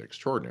not just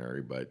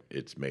extraordinary, but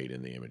it's made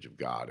in the image of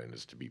God and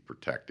is to be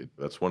protected.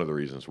 That's one of the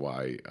reasons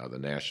why the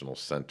National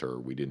Center,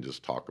 we didn't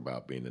just talk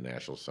about being the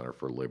National Center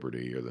for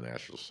Liberty or the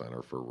National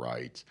Center for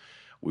Rights.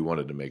 We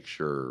wanted to make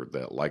sure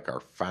that, like our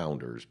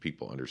founders,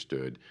 people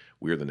understood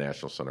we are the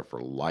National Center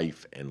for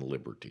Life and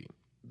Liberty,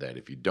 that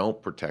if you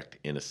don't protect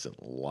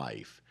innocent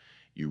life,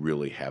 you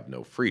really have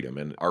no freedom.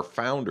 And our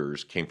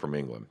founders came from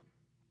England.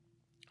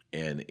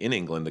 And in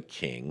England, the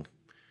king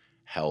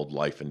held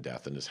life and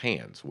death in his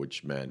hands,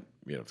 which meant,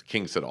 if the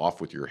king said, off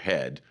with your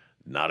head,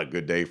 not a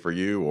good day for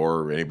you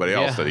or anybody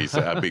else that he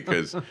said,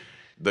 because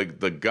the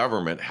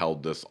government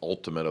held this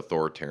ultimate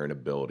authoritarian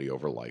ability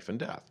over life and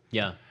death.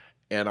 Yeah.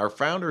 And our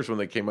founders, when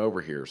they came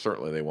over here,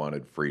 certainly they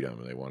wanted freedom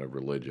and they wanted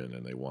religion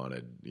and they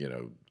wanted,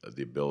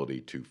 the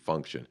ability to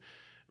function.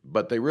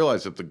 But they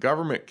realized if the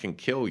government can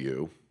kill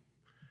you,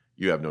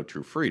 you have no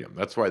true freedom.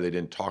 That's why they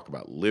didn't talk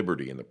about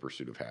liberty in the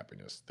pursuit of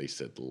happiness. They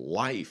said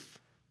life,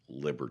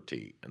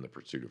 liberty, and the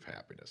pursuit of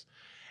happiness.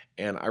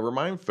 And I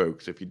remind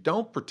folks, if you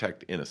don't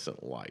protect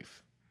innocent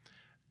life,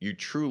 you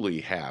truly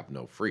have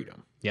no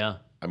freedom. Yeah.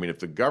 I mean, if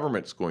the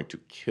government's going to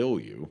kill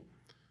you,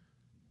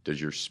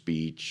 does your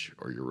speech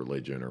or your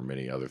religion or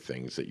many other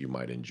things that you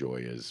might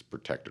enjoy as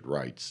protected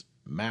rights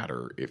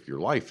matter if your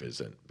life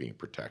isn't being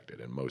protected?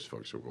 And most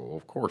folks will go, well,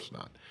 of course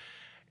not.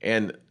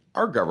 And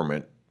our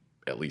government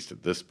at least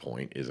at this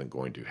point, isn't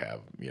going to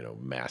have,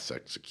 mass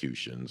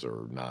executions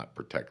or not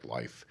protect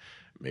life,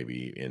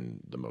 maybe in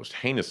the most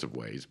heinous of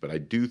ways. But I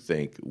do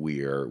think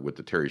we are, with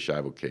the Terry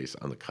Schiavo case,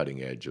 on the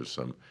cutting edge of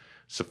some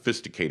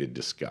sophisticated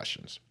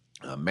discussions.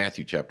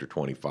 Matthew chapter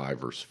 25,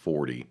 verse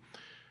 40,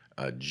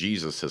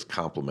 Jesus has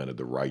complimented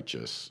the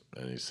righteous.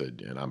 And he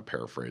said, and I'm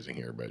paraphrasing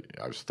here, but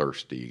I was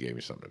thirsty, you gave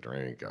me something to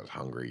drink. I was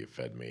hungry, you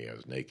fed me. I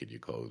was naked, you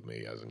clothed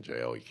me. I was in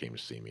jail, you came to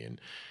see me.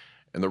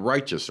 And the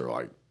righteous are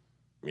like,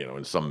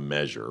 in some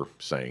measure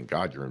saying,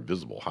 God, you're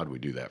invisible. How do we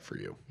do that for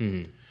you?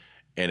 Mm-hmm.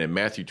 And in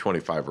Matthew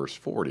 25, verse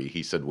 40,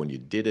 he said, when you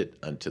did it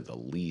unto the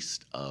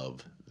least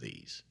of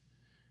these,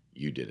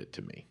 you did it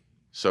to me.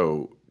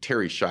 So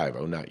Terry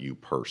Schiavo, not you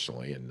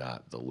personally and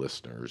not the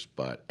listeners,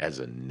 but as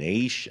a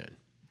nation,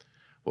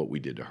 what we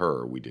did to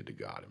her, we did to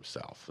God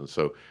himself. And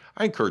so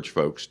I encourage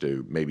folks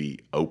to maybe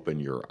open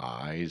your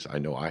eyes. I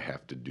know I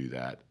have to do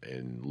that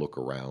and look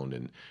around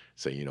and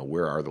say,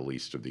 where are the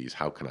least of these?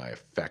 How can I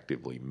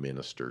effectively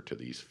minister to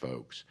these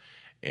folks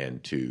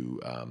and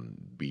to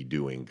be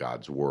doing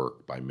God's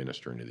work by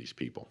ministering to these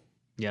people?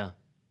 Yeah.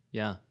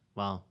 Yeah.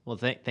 Wow. Well,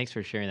 thanks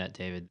for sharing that,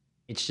 David.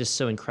 It's just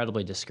so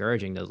incredibly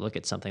discouraging to look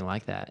at something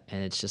like that.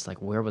 And it's just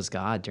like, where was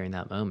God during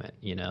that moment,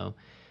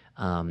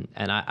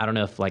 And I don't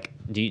know if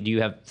do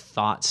you have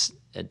thoughts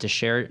to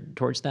share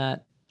towards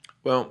that?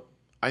 Well,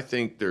 I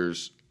think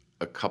there's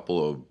a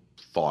couple of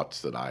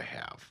thoughts that I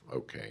have.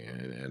 Okay.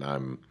 And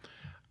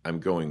I'm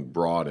going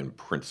broad and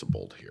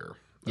principled here.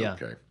 Yeah.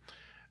 Okay.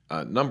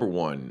 Number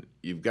one,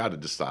 you've got to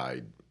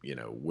decide,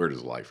 where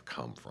does life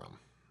come from?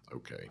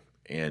 Okay.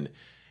 And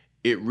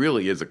it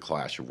really is a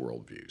clash of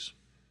worldviews.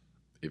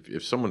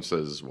 If someone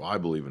says, well, I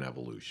believe in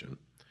evolution,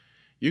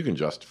 you can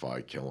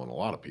justify killing a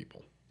lot of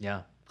people.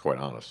 Yeah. Quite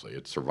honestly,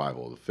 it's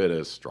survival of the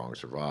fittest, strong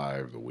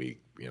survive, the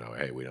weak,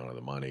 hey, we don't have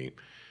the money.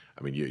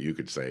 I mean, you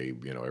could say,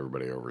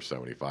 everybody over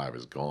 75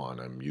 is gone.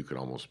 I mean, you could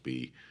almost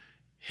be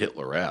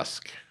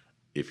Hitler-esque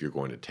if you're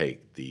going to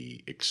take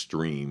the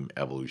extreme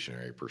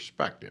evolutionary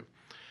perspective.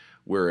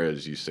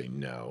 Whereas you say,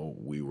 no,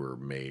 we were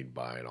made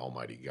by an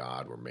almighty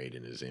God. We're made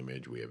in his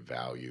image. We have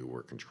value.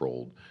 We're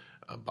controlled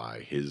by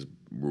his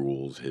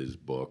rules, his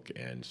book,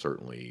 and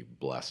certainly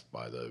blessed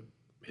by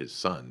his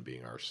son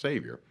being our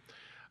savior.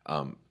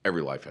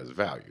 Every life has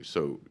value.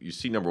 So you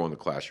see, number one, the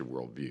clash of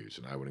worldviews.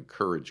 And I would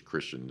encourage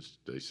Christians,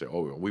 they say,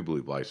 oh, well, we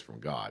believe life's from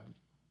God.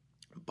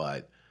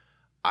 But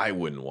I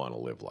wouldn't want to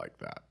live like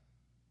that.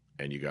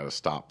 And you got to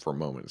stop for a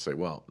moment and say,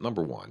 well,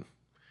 number one,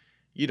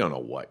 you don't know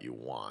what you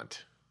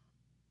want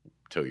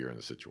till you're in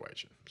the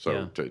situation.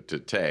 So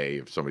today,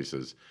 if somebody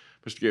says,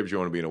 Mr. Gibbs, you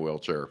want to be in a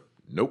wheelchair?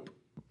 Nope.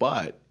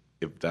 But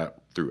if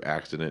that through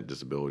accident,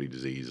 disability,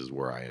 disease is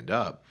where I end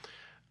up,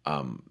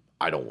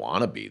 I don't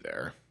want to be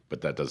there.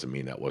 But that doesn't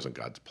mean that wasn't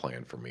God's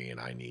plan for me, and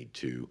I need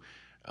to,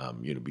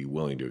 be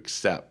willing to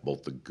accept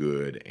both the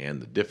good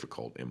and the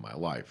difficult in my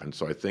life. And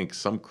so I think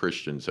some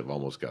Christians have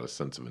almost got a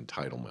sense of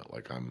entitlement,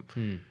 like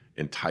I'm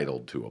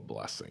entitled to a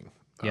blessing.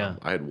 Yeah.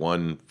 I had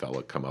one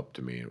fella come up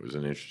to me, and it was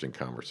an interesting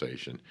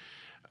conversation.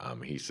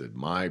 He said,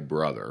 my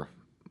brother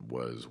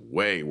was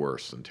way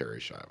worse than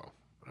Terry Schiavo.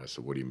 I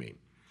said, what do you mean?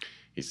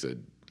 He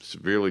said,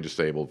 severely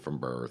disabled from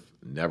birth,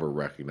 never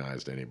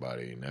recognized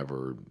anybody,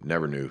 never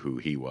knew who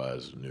he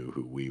was, knew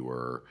who we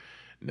were,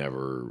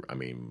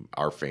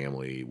 our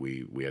family,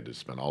 we had to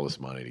spend all this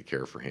money to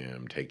care for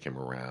him, take him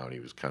around. He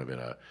was kind of in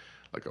a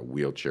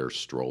wheelchair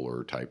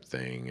stroller type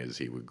thing as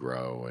he would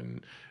grow,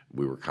 and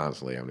we were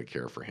constantly having to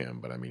care for him.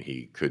 But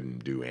he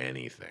couldn't do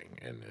anything,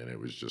 and it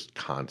was just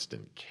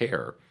constant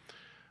care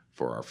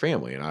for our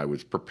family. And I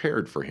was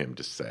prepared for him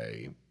to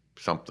say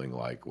something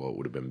like, well, it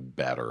would have been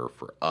better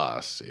for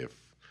us if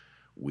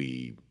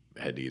we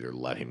had either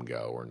let him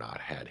go or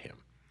not had him.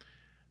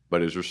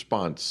 But his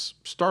response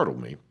startled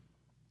me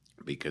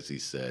because he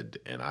said,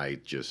 and I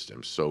just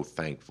am so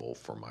thankful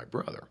for my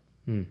brother.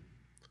 And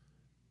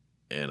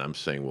I'm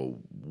saying, well,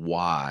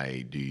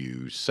 why do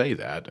you say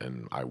that?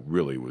 And I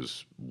really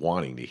was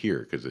wanting to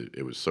hear it because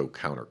it was so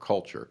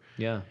counterculture.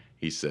 Yeah.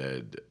 He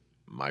said,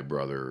 my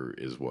brother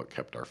is what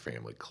kept our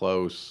family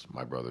close.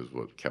 My brother is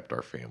what kept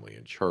our family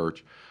in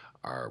church.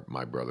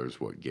 My brother's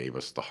what gave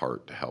us the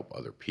heart to help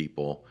other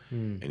people.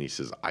 And he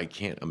says, I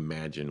can't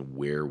imagine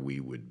where we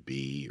would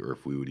be or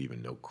if we would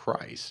even know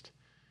Christ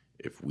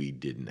if we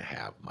didn't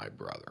have my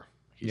brother.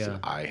 He said,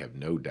 I have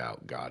no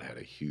doubt God had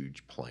a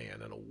huge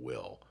plan and a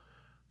will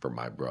for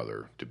my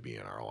brother to be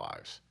in our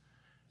lives.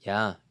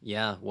 Yeah,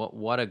 yeah.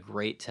 What a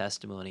great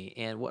testimony,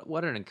 and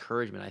what an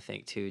encouragement, I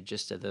think, too,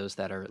 just to those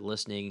that are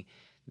listening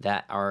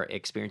that are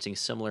experiencing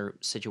similar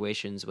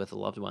situations with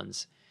loved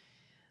ones.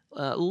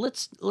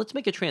 Let's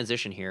make a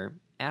transition here.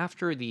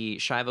 After the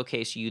Schiavo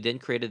case, you then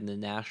created the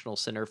National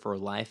Center for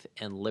Life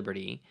and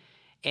Liberty,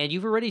 and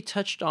you've already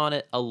touched on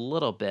it a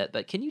little bit,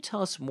 but can you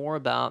tell us more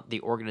about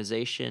the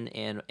organization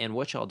and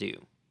what y'all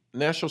do?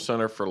 National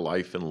Center for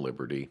Life and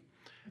Liberty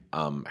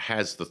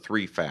has the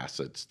three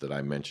facets that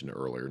I mentioned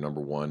earlier.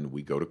 Number one,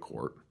 we go to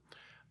court.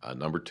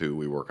 Number two,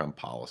 we work on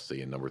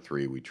policy. And number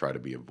three, we try to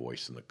be a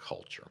voice in the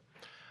culture.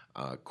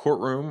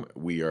 Courtroom,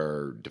 we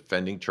are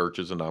defending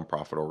churches and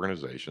nonprofit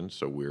organizations,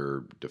 so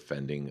we're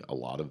defending a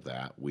lot of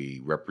that.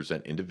 We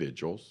represent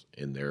individuals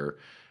in their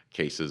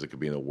cases. It could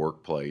be in the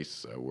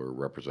workplace. We're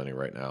representing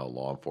right now a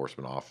law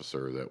enforcement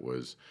officer that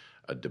was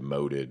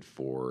demoted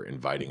for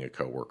inviting a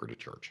coworker to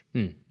church.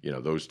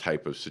 Those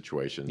type of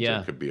situations.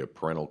 Yeah. It could be a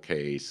parental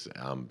case.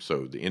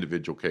 So the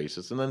individual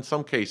cases, and then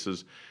some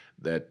cases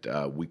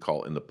that we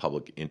call in the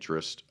public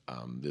interest.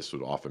 This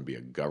would often be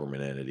a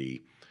government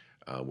entity.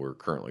 We're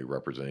currently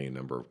representing a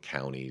number of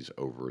counties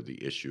over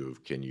the issue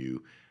of can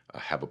you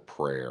have a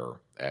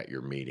prayer at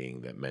your meeting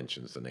that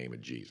mentions the name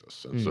of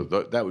Jesus. And so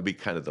that would be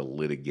kind of the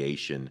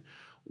litigation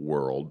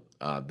world.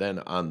 Then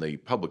on the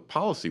public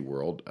policy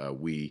world,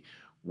 we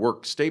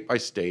work state by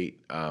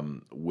state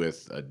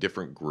with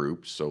different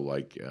groups. So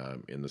like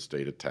in the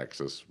state of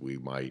Texas, we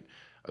might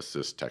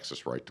assist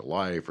Texas Right to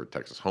Life or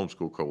Texas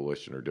Homeschool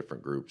Coalition or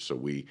different groups. So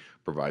we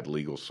provide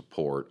legal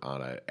support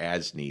on a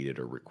as needed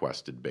or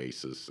requested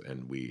basis,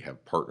 and we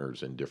have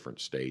partners in different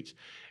states.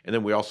 And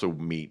then we also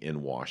meet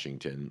in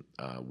Washington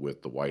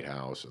with the White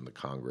House and the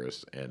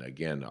Congress. And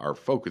again, our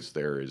focus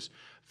there is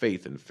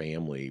faith and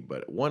family.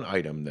 But one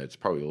item that's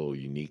probably a little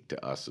unique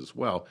to us as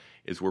well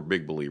is we're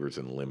big believers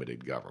in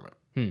limited government.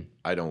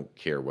 I don't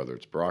care whether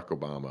it's Barack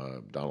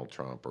Obama, Donald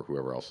Trump, or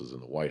whoever else is in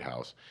the White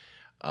House.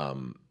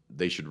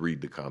 They should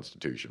read the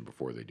Constitution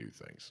before they do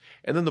things.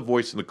 And then the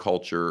voice and the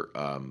culture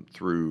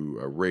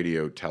through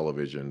radio,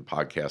 television,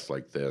 podcasts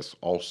like this.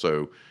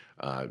 Also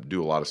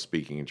do a lot of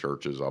speaking in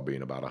churches. I'll be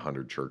in about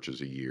 100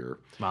 churches a year.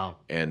 Wow.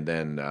 And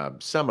then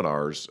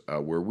seminars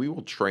where we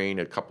will train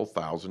a couple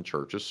thousand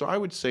churches. So I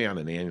would say on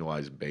an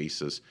annualized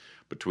basis,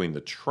 between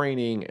the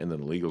training and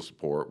then legal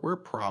support, we're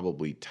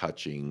probably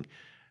touching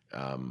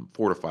 4,000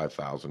 to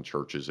 5,000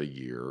 churches a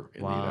year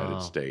in the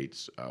United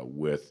States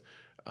with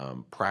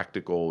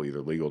practical,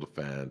 either legal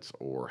defense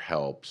or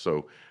help.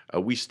 So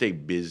we stay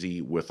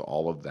busy with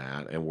all of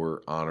that, and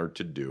we're honored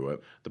to do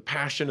it. The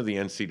passion of the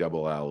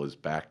NCAA is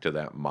back to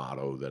that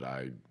motto that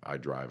I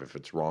drive. If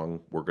it's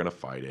wrong, we're going to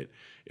fight it.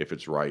 If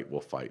it's right,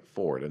 we'll fight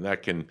for it. And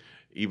that can,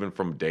 even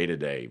from day to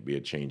day, be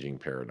a changing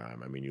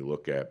paradigm. I mean, you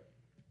look at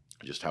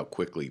just how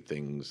quickly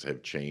things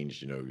have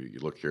changed. You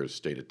look here at the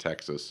state of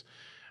Texas,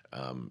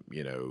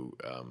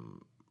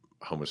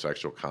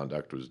 homosexual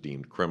conduct was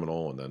deemed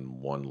criminal, and then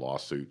one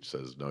lawsuit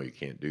says, no, you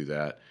can't do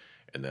that.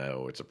 And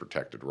now it's a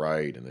protected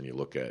right. And then you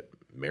look at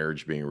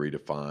marriage being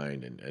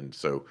redefined. And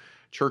so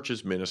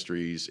churches,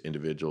 ministries,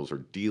 individuals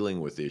are dealing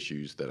with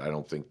issues that I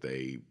don't think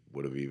they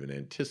would have even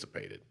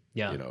anticipated,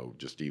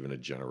 just even a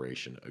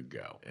generation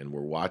ago. And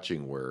we're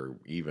watching where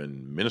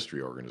even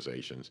ministry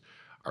organizations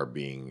are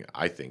being,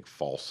 I think,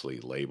 falsely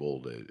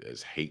labeled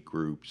as hate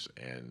groups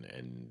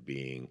and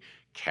being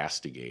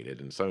castigated.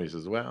 And somebody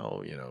says,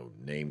 well,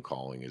 name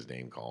calling is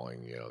name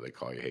calling. They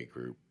call you hate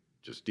group,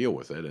 just deal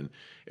with it. And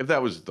if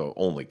that was the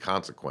only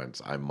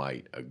consequence, I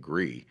might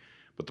agree.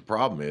 But the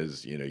problem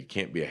is, you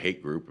can't be a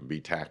hate group and be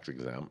tax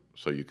exempt,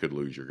 so you could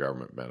lose your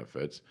government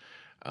benefits.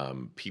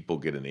 People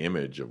get an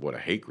image of what a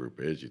hate group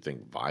is. You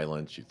think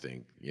violence, you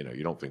think, you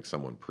don't think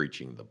someone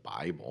preaching the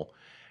Bible.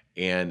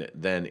 And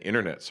then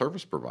internet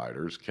service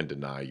providers can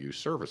deny you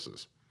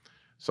services.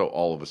 So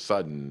all of a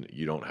sudden,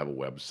 you don't have a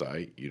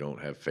website, you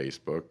don't have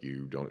Facebook,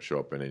 you don't show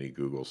up in any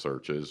Google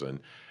searches. And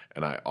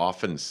I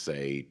often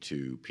say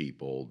to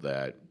people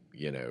that,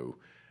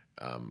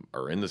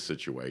 are in the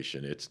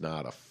situation, it's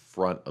not a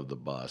front of the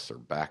bus or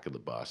back of the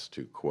bus,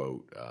 to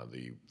quote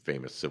the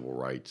famous civil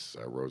rights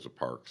Rosa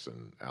Parks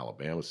in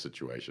Alabama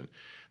situation.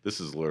 This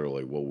is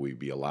literally, will we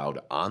be allowed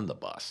on the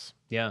bus?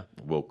 Yeah.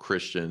 Will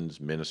Christians,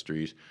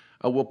 ministries,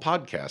 will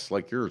podcasts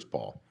like yours,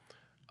 Paul,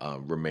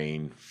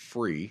 remain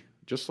free,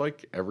 just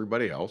like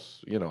everybody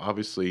else?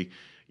 Obviously,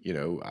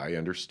 I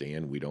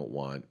understand we don't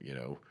want,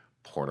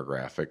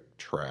 pornographic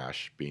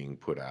trash being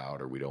put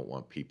out, or we don't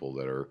want people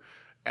that are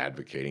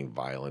advocating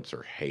violence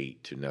or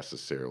hate to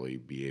necessarily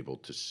be able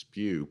to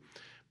spew.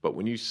 But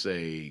when you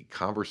say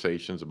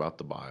conversations about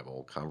the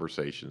Bible,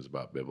 conversations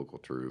about biblical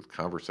truth,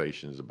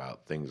 conversations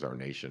about things our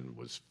nation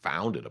was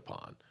founded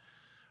upon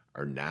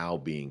are now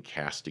being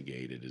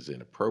castigated as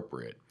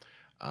inappropriate,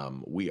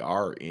 we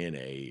are in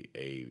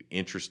a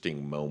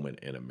interesting moment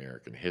in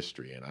American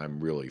history, and I'm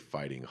really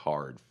fighting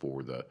hard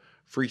for the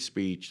free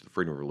speech, the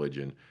freedom of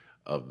religion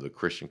of the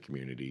Christian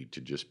community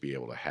to just be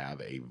able to have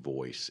a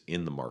voice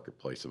in the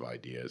marketplace of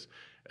ideas,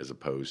 as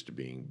opposed to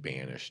being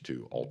banished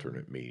to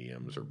alternate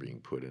mediums or being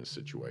put in a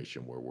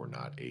situation where we're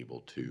not able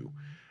to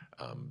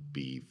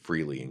be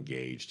freely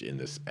engaged in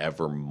this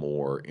ever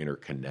more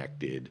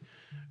interconnected,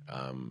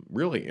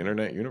 really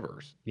internet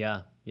universe.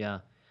 Yeah,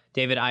 yeah.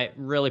 David, I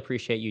really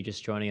appreciate you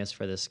just joining us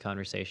for this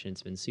conversation.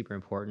 It's been super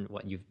important,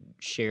 what you've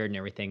shared and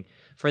everything.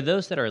 For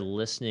those that are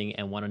listening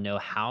and want to know,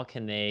 how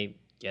can they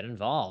get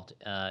involved?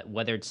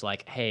 Whether it's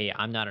like, hey,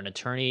 I'm not an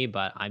attorney,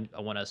 but I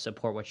want to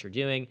support what you're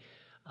doing.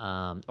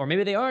 Or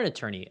maybe they are an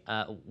attorney.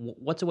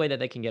 What's a way that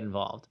they can get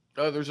involved?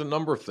 There's a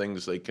number of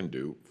things they can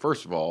do.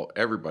 First of all,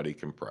 everybody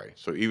can pray.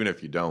 So even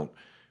if you don't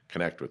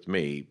connect with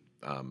me,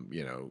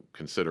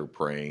 consider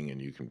praying,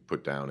 and you can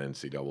put down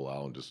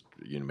NCAA and just,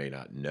 you may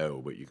not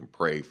know, but you can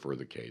pray for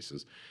the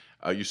cases.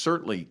 You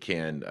certainly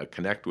can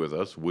connect with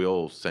us.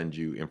 We'll send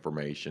you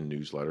information,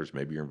 newsletters.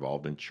 Maybe you're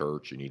involved in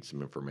church, you need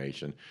some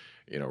information.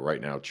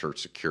 Right now, church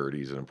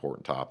security is an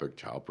important topic.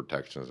 Child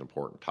protection is an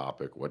important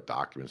topic. What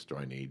documents do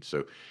I need? So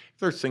if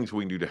there's things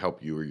we can do to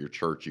help you or your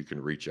church, you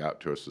can reach out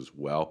to us as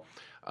well.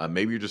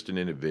 Maybe you're just an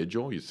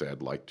individual. You say,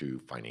 I'd like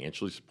to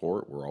financially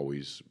support. We're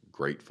always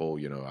grateful.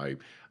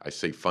 I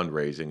say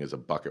fundraising is a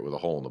bucket with a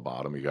hole in the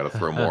bottom. You got to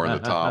throw more in the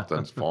top than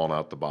it's falling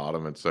out the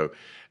bottom. And so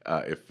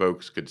if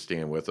folks could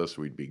stand with us,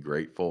 we'd be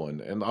grateful.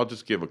 And I'll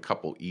just give a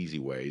couple easy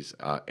ways.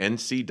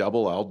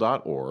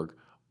 ncll.org,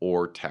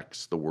 or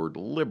text the word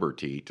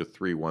liberty to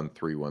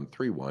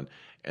 313131,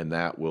 and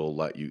that will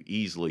let you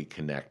easily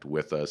connect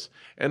with us.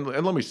 And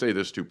let me say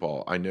this too,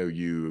 Paul. I know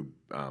you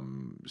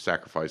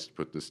sacrificed to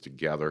put this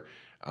together.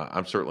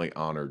 I'm certainly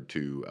honored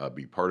to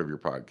be part of your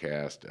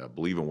podcast,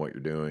 believe in what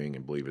you're doing,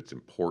 and believe it's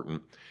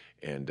important.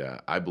 And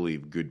I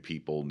believe good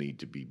people need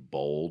to be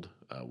bold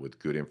with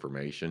good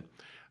information.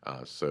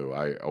 So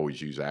I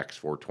always use Acts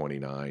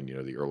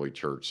 4:29. The early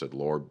church said,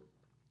 Lord,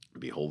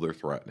 behold their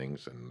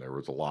threatenings, and there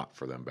was a lot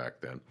for them back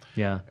then.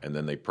 Yeah. And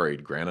then they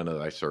prayed, grant unto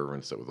thy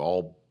servants that with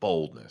all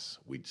boldness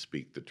we'd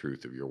speak the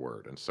truth of your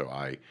word. And so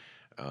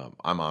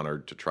I'm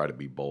honored to try to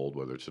be bold,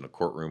 whether it's in a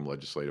courtroom,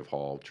 legislative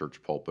hall,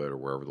 church pulpit, or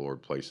wherever the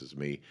Lord places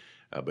me.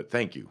 But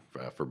thank you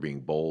for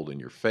being bold in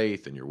your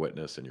faith and your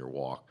witness and your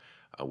walk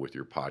with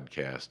your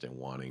podcast, and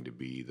wanting to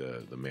be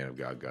the man of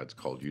God God's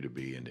called you to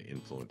be, and to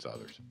influence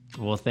others.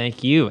 Well,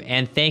 thank you.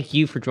 And thank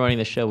you for joining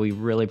the show. We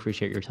really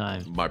appreciate your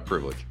time. My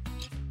privilege.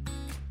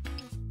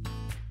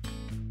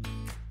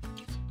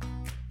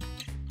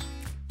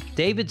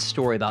 David's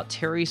story about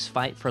Terry's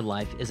fight for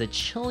life is a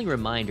chilling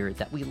reminder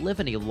that we live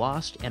in a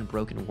lost and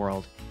broken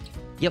world.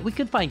 Yet we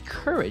can find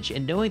courage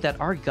in knowing that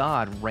our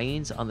God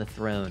reigns on the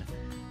throne.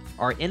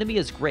 Our enemy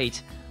is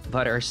great,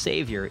 but our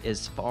Savior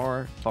is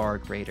far, far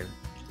greater.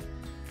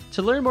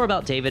 To learn more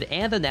about David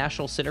and the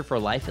National Center for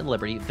Life and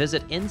Liberty,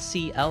 visit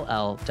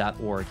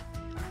ncll.org.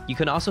 You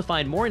can also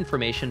find more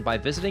information by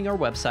visiting our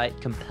website,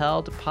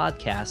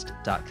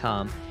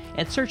 compelledpodcast.com,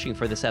 and searching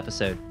for this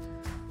episode.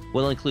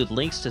 We'll include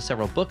links to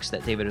several books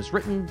that David has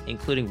written,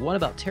 including one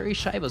about Terry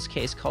Schiavo's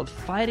case called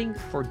Fighting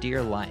for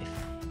Dear Life,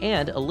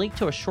 and a link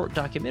to a short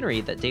documentary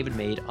that David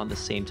made on the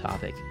same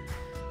topic.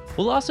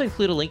 We'll also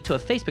include a link to a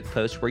Facebook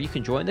post where you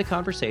can join the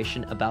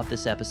conversation about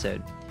this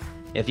episode.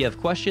 If you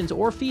have questions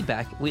or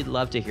feedback, we'd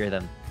love to hear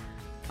them.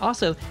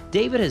 Also,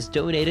 David has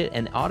donated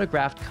an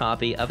autographed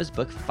copy of his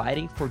book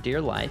Fighting for Dear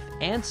Life,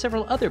 and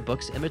several other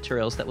books and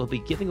materials that we'll be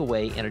giving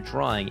away in a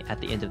drawing at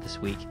the end of this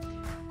week.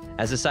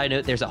 As a side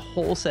note, there's a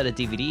whole set of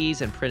DVDs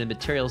and printed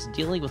materials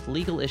dealing with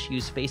legal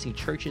issues facing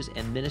churches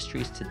and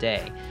ministries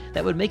today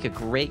that would make a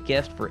great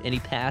gift for any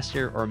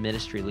pastor or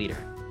ministry leader.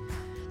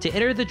 To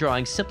enter the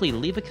drawing, simply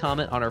leave a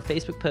comment on our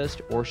Facebook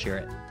post or share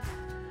it.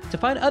 To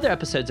find other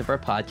episodes of our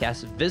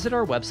podcast, visit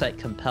our website,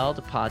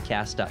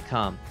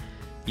 compelledpodcast.com.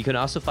 You can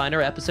also find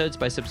our episodes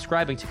by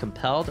subscribing to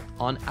Compelled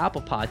on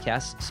Apple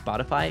Podcasts,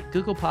 Spotify,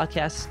 Google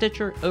Podcasts,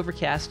 Stitcher,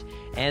 Overcast,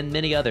 and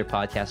many other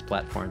podcast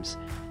platforms.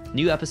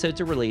 New episodes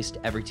are released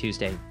every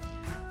Tuesday.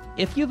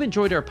 If you've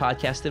enjoyed our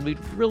podcast, then we'd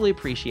really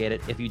appreciate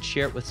it if you'd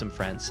share it with some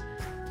friends.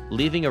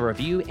 Leaving a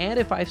review and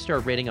a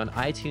 5-star rating on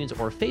iTunes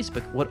or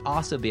Facebook would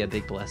also be a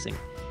big blessing.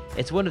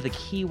 It's one of the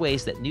key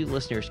ways that new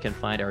listeners can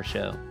find our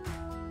show.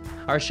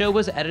 Our show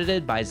was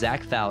edited by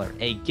Zach Fowler,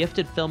 a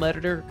gifted film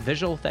editor,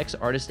 visual effects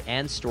artist,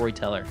 and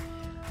storyteller.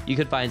 You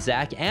can find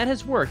Zach and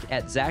his work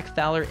at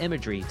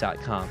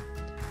zachfowlerimagery.com.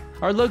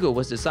 Our logo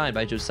was designed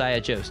by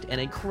Josiah Jost, an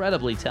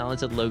incredibly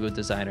talented logo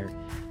designer.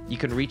 You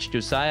can reach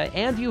Josiah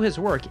and view his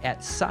work at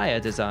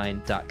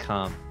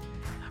siadesign.com.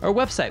 Our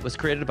website was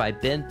created by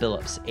Ben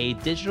Billups, a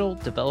digital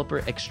developer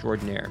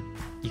extraordinaire.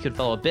 You can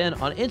follow Ben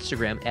on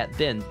Instagram at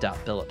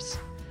ben.billups.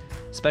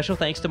 Special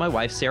thanks to my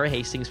wife, Sarah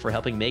Hastings, for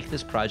helping make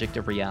this project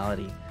a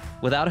reality.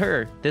 Without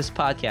her, this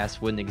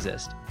podcast wouldn't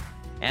exist.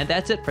 And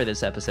that's it for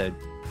this episode.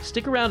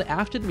 Stick around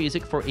after the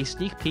music for a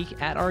sneak peek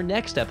at our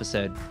next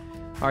episode.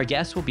 Our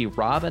guests will be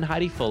Rob and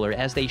Heidi Fuller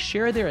as they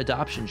share their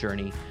adoption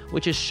journey,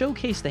 which has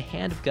showcased the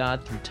hand of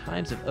God through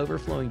times of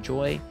overflowing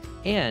joy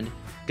and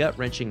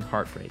gut-wrenching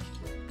heartbreak.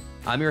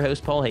 I'm your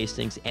host, Paul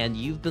Hastings, and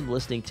you've been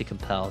listening to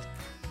Compelled.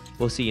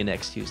 We'll see you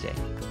next Tuesday.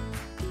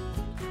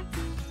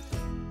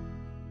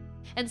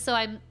 And so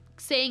I'm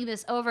saying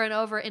this over and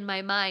over in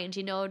my mind,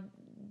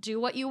 do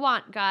what you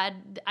want,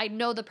 God. I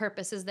know the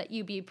purpose is that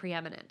you be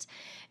preeminent.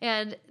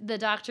 And the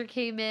doctor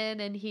came in,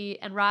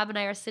 and Rob and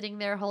I are sitting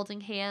there holding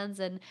hands,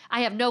 and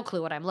I have no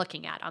clue what I'm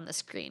looking at on the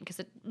screen because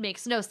it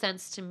makes no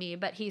sense to me.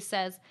 But he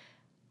says,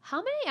 how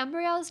many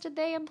embryos did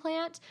they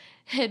implant?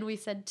 And we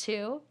said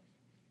 2.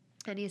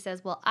 And he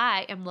says, well,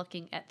 I am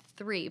looking at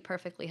 3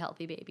 perfectly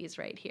healthy babies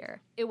right here.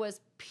 It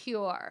was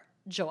pure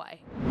joy.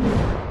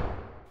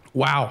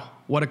 Wow,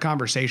 what a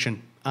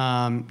conversation.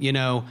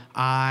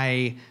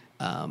 I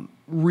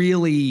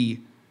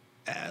really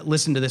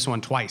listened to this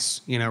one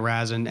twice,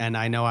 Raz, and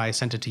I know I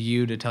sent it to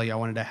you to tell you I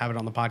wanted to have it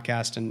on the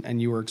podcast,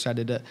 and you were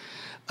excited to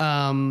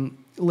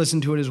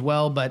listen to it as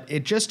well. But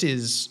it just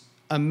is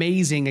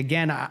amazing.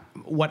 Again,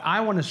 what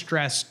I want to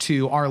stress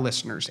to our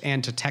listeners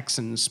and to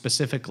Texans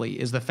specifically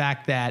is the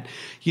fact that,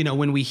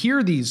 when we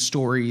hear these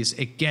stories,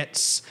 it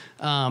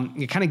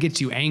kind of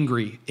gets you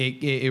angry.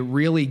 It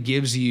really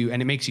gives you,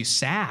 and it makes you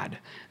sad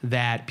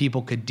that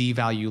people could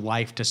devalue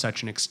life to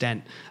such an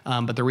extent.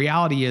 But the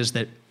reality is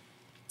that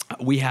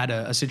we had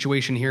a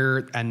situation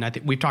here, and I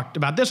think we've talked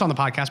about this on the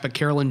podcast, but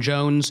Carolyn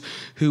Jones,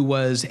 who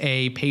was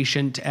a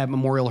patient at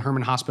Memorial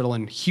Hermann Hospital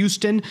in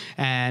Houston,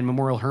 and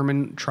Memorial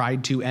Hermann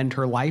tried to end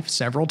her life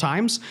several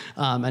times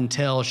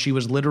until she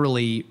was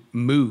literally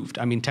moved.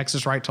 I mean,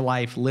 Texas Right to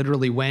Life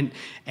literally went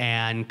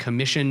and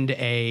commissioned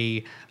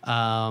an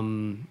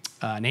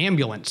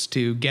ambulance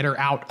to get her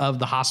out of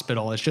the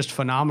hospital. It's just a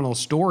phenomenal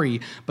story.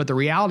 But the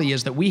reality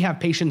is that we have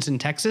patients in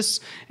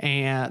Texas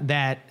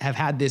that have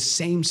had this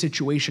same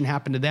situation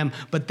happen to them,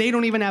 but they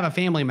don't even have a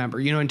family member.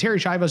 In Terry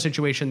Schiavo's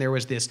situation, there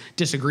was this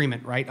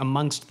disagreement, right,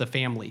 amongst the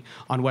family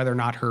on whether or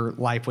not her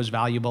life was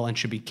valuable and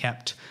should be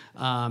kept,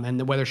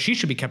 and whether she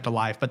should be kept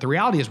alive. But the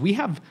reality is we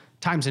have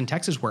times in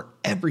Texas where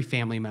every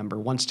family member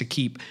wants to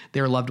keep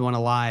their loved one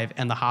alive,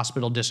 and the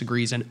hospital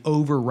disagrees and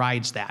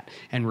overrides that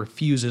and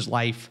refuses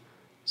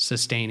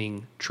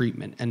life-sustaining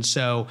treatment. And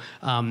so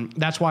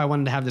that's why I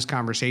wanted to have this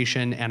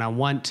conversation, and I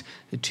want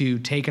to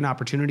take an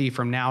opportunity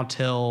from now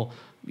till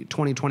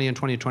 2020 and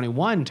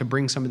 2021 to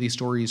bring some of these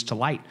stories to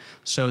light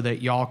so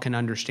that y'all can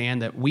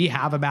understand that we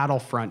have a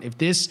battlefront. If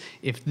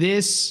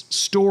this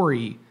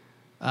story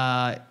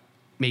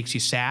makes you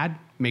sad,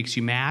 makes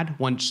you mad,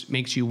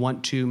 makes you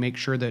want to make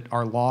sure that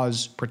our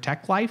laws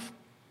protect life,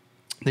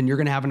 then you're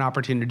going to have an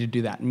opportunity to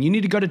do that. And you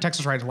need to go to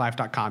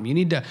TexasRightToLife.com. You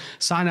need to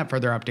sign up for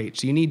their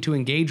updates. You need to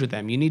engage with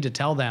them. You need to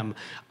tell them,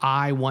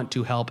 I want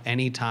to help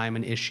anytime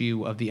an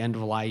issue of the end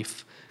of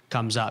life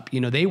comes up.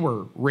 They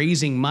were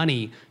raising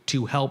money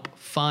to help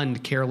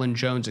fund Carolyn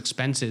Jones'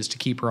 expenses to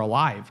keep her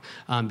alive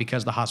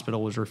because the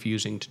hospital was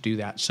refusing to do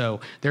that.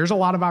 So there's a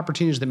lot of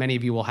opportunities that many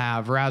of you will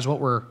have. Raz, what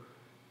were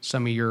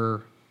some of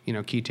your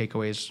key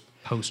takeaways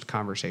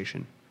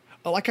post-conversation?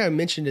 Like I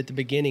mentioned at the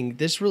beginning,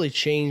 this really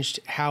changed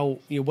how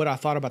what I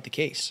thought about the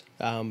case.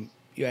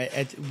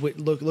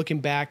 Looking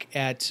back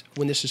at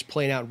when this was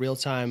playing out in real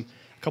time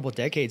a couple of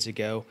decades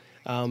ago,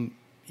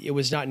 it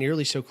was not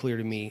nearly so clear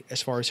to me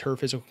as far as her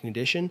physical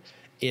condition.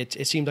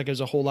 It seemed like it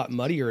was a whole lot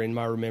muddier in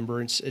my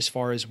remembrance as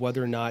far as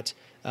whether or not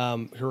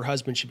her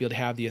husband should be able to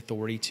have the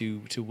authority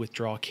to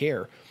withdraw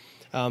care.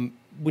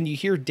 When you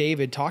hear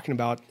David talking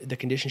about the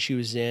condition she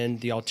was in,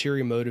 the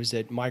ulterior motives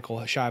that Michael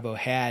Schiavo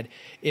had,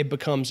 it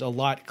becomes a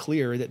lot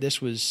clearer that this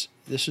was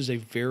a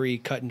very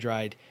cut and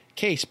dried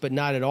case, but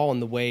not at all in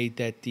the way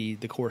that the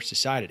courts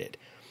decided it.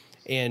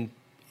 And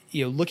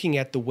looking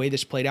at the way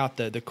this played out,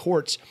 the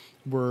courts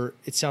were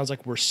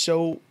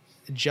so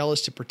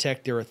jealous to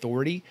protect their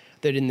authority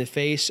that in the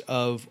face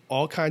of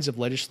all kinds of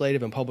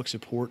legislative and public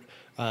support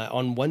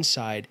on one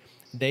side,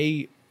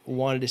 they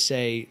wanted to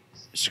say,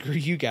 screw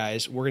you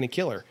guys, we're going to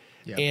kill her.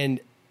 Yep. And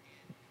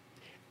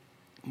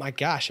my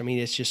gosh, I mean,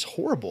 it's just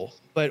horrible.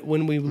 But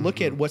when we look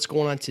at what's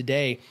going on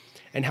today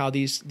and how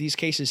these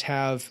cases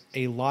have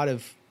a lot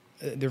of,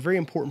 they're very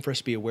important for us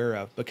to be aware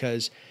of,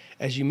 because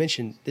as you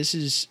mentioned, this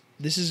is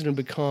going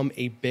to become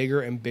a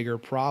bigger and bigger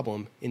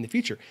problem in the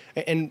future.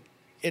 And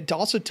it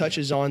also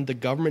touches on the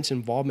government's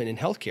involvement in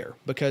healthcare,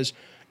 because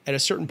at a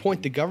certain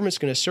point, the government's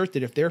going to assert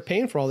that if they're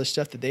paying for all this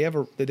stuff, that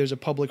there's a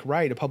public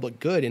right, a public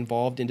good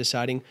involved in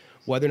deciding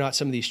whether or not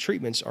some of these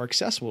treatments are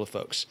accessible to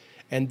folks.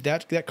 And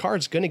that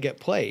card's going to get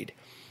played.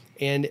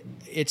 And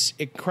it's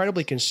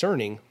incredibly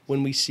concerning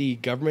when we see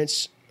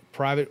governments,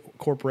 private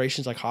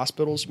corporations like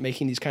hospitals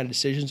making these kind of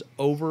decisions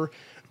over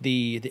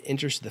the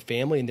interests of the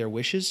family and their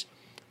wishes.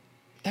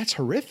 That's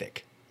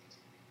horrific.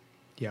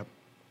 Yep,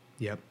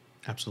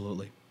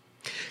 absolutely.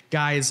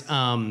 Guys,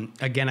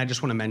 again, I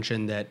just want to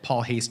mention that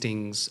Paul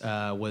Hastings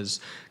was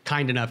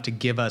kind enough to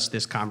give us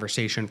this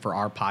conversation for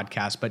our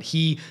podcast, but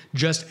he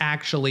just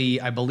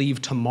actually, I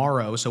believe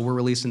tomorrow, so we're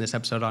releasing this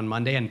episode on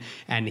Monday,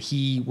 and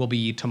he will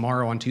be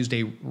tomorrow on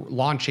Tuesday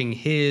launching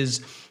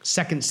his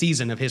second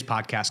season of his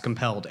podcast,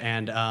 Compelled.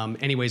 And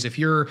anyways, if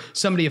you're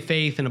somebody of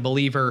faith and a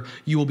believer,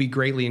 you will be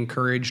greatly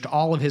encouraged.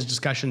 All of his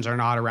discussions are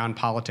not around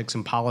politics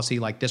and policy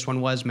like this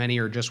one was. Many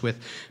are just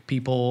with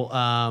people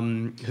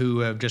who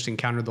have just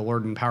encountered the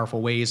Lord in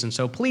powerful ways. And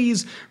so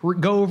please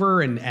go over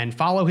and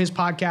follow his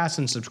podcast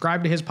and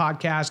subscribe to his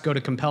podcast. Go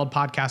to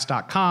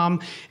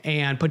compelledpodcast.com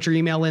and put your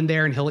email in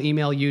there, and he'll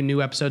email you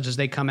new episodes as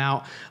they come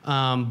out.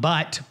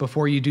 But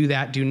before you do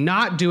that, do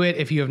not do it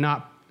if you have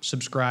not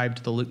subscribe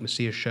to the Luke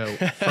Macias Show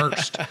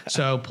first.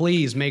 So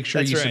please make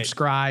sure you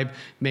subscribe,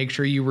 make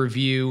sure you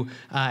review,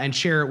 and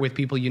share it with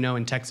people you know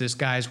in Texas.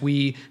 Guys,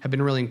 we have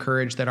been really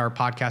encouraged that our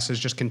podcast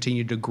has just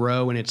continued to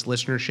grow in its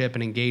listenership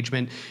and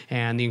engagement,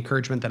 and the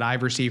encouragement that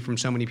I've received from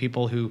so many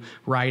people who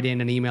write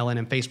in and email in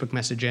and Facebook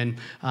message in.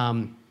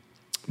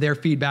 their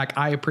feedback.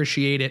 I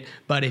appreciate it.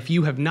 But if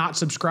you have not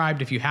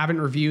subscribed, if you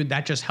haven't reviewed,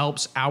 that just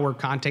helps our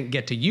content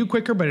get to you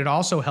quicker, but it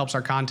also helps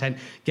our content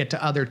get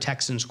to other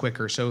Texans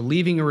quicker. So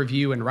leaving a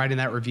review and writing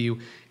that review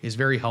is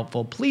very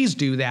helpful. Please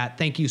do that.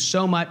 Thank you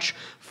so much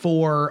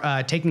for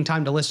taking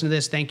time to listen to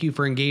this. Thank you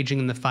for engaging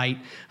in the fight.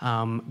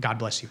 God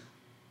bless you.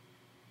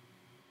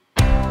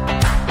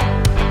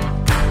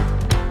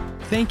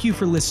 Thank you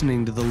for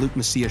listening to the Luke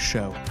Macias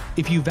Show.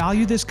 If you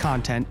value this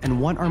content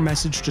and want our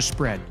message to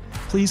spread,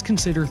 please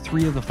consider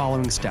 3 of the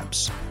following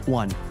steps.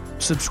 1,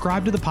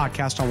 subscribe to the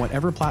podcast on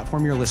whatever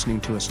platform you're listening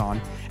to us on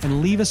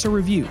and leave us a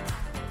review.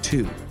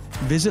 2,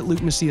 visit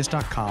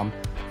lukemacias.com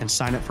and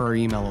sign up for our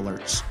email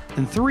alerts.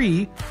 And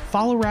 3,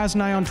 follow Raz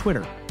and I on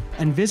Twitter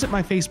and visit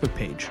my Facebook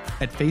page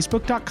at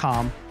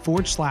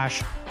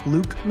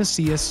facebook.com/Luke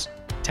Macias,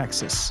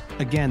 Texas.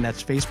 Again,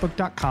 that's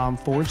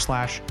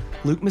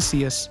facebook.com/Luke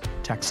Macias,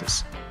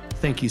 Texas.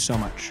 Thank you so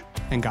much,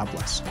 and God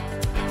bless.